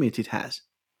only limit it has.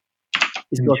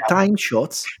 It's got time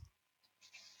shots.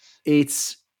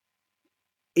 It's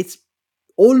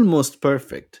almost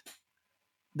perfect.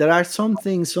 There are some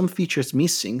features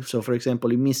missing. So, for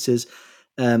example, it misses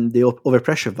the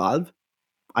overpressure valve.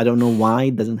 I don't know why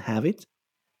it doesn't have it.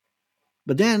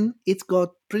 But then it's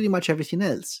got pretty much everything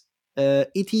else.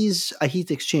 It is a heat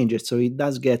exchanger, so it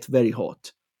does get very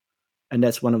hot. And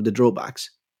that's one of the drawbacks.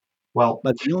 Well,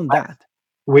 but beyond that...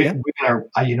 We're gonna,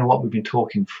 you know what, we've been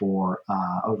talking for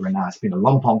over an hour. It's been a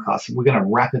long podcast. We're going to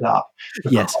wrap it up.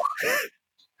 Yes.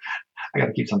 I got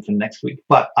to keep something next week.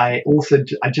 But I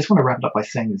just want to wrap it up by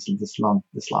saying this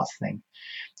last thing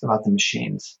about the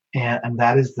machines. And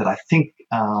that is that I think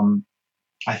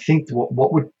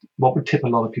what would tip a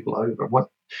lot of people over, what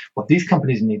these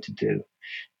companies need to do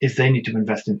is they need to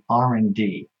invest in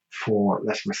R&D for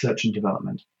less research and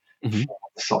development for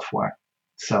the software.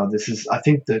 So this is, I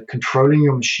think, the controlling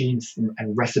your machines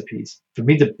and recipes. For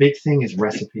me, the big thing is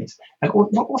recipes, and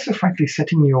also, frankly,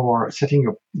 setting your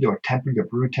temperature, your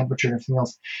brew temperature, and everything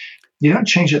else. You don't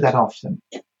change it that often.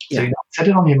 So set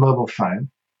it on your mobile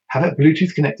phone, have it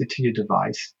Bluetooth connected to your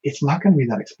device. It's not going to be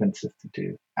that expensive to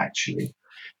do, actually.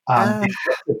 No,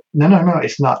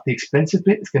 it's not. The expensive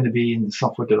bit is going to be in the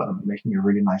software development, making a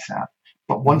really nice app.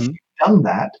 But once you've done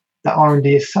that, the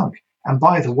R&D is sunk. And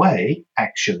by the way,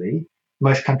 actually,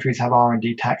 most countries have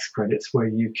R&D tax credits where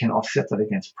you can offset that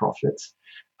against profits.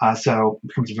 So it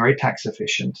becomes very tax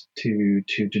efficient to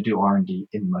do R&D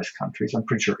in most countries. I'm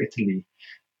pretty sure Italy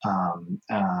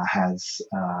has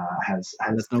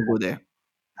Let's not go there.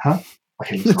 huh?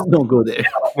 Okay, let's Let's not. not go there.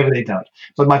 Maybe they don't.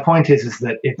 But my point is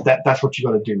that if that's what you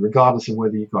got to do, regardless of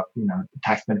whether you've got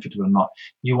tax benefit or not,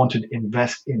 you want to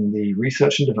invest in the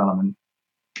research and development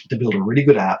to build a really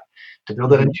good app, to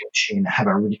build that into a machine, have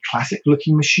a really classic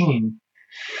looking machine,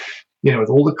 with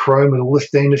all the chrome, with all the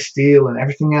stainless steel and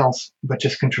everything else, but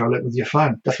just control it with your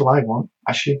phone. That's what I want.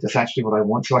 Actually, that's actually what I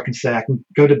want. So I can say I can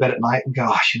go to bed at night and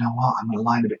go, you know what? I'm going to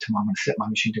lie in a bit tomorrow. I'm going to set my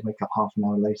machine to wake up half an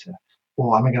hour later.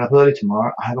 Or I'm going to get up early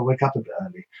tomorrow. I have to wake up a bit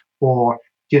early. Or,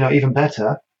 even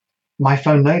better, my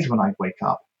phone knows when I wake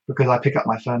up because I pick up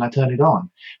my phone, I turn it on.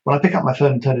 When I pick up my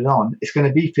phone and turn it on, it's going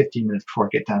to be 15 minutes before I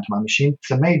get down to my machine.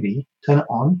 So maybe turn it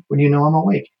on when you know I'm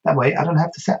awake. That way I don't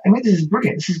have to set. This is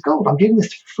brilliant. This is gold. I'm giving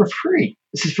this for free.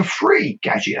 This is for free,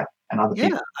 Gadget and other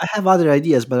people. I have other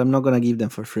ideas, but I'm not going to give them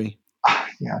for free.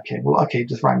 Yeah, okay. Well, okay,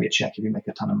 just write me a check if you make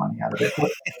a ton of money out of it.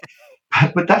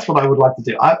 But that's what I would like to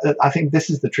do. I think this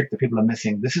is the trick that people are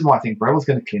missing. This is why I think Breville's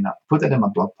going to clean up. Put that in my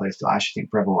blog post. I actually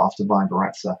think Breville, after buying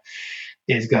Baratza,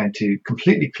 is going to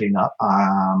completely clean up.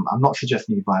 I'm not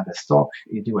suggesting you buy their stock.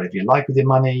 You do whatever you like with your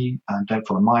money. Don't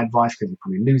follow my advice because you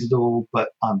probably lose it all. But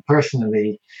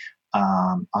personally,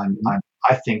 I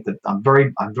think that I'm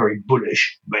very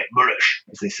bullish,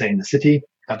 as they say in the city,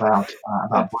 about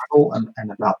Breville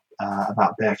and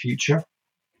about their future.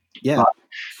 Yeah.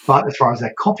 But as far as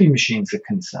their coffee machines are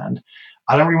concerned,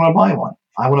 I don't really want to buy one.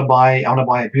 I want to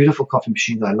buy a beautiful coffee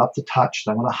machine that I love to touch,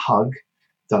 that I want to hug,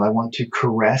 that I want to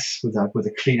caress with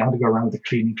a clean. I want to go around with a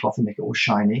cleaning cloth and make it all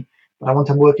shiny. But I want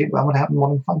to work it. I want to have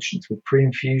modern functions with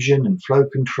pre-infusion and flow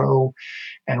control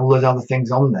and all those other things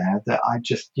on there that I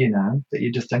just that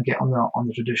you just don't get on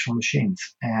the traditional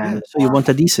machines. And so you want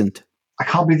a decent? I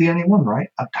can't be the only one, right?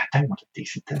 I don't want a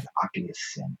decent. They're the ugliest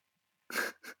sin.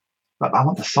 But I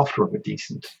want the software of a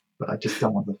decent, but I just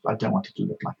don't want I don't want it to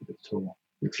look like it at all.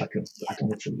 It looks like I don't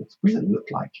know what it looks. What does it look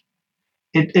like?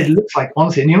 It looks like,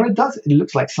 honestly, and what it does? It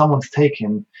looks like someone's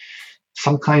taken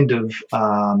some kind of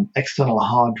external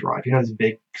hard drive. Those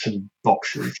big sort of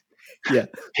boxes. Yeah.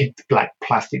 Big black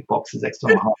plastic boxes,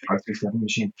 external hard drive, 370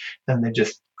 machine. Then they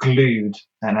just glued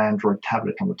an Android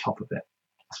tablet on the top of it.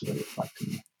 That's what it looks like to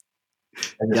me.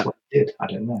 And that's what it did. I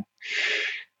don't know.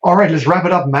 All right, let's wrap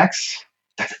it up, Max.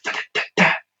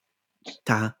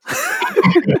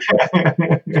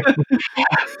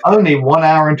 Only 1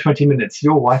 hour and 20 minutes.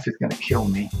 Your wife is going to kill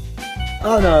me.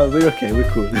 Oh no, we're okay. We're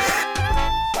cool.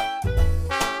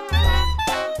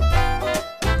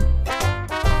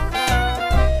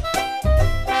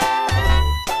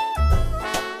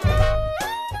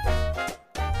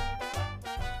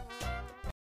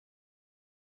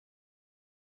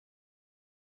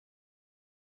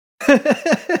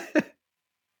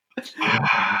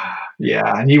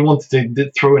 Yeah, and you wanted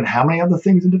to throw in how many other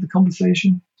things into the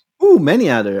conversation? Oh,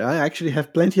 many other. I actually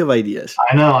have plenty of ideas.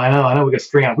 I know. We got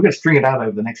to string it out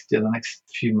over the next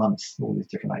few months. All these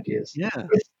different ideas. Yeah,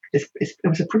 it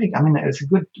was a pretty. It was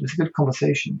a good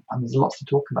conversation. There's lots to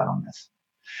talk about on this.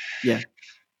 Yeah.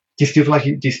 Do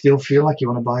you still feel like you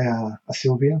want to buy a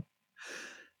Silvia?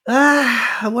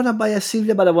 I want to buy a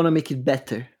Silvia, but I want to make it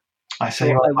better. I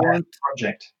want a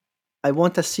project. I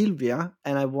want a Silvia,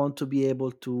 and I want to be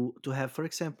able to have, for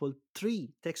example,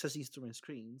 3 Texas Instruments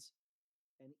screens,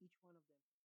 and each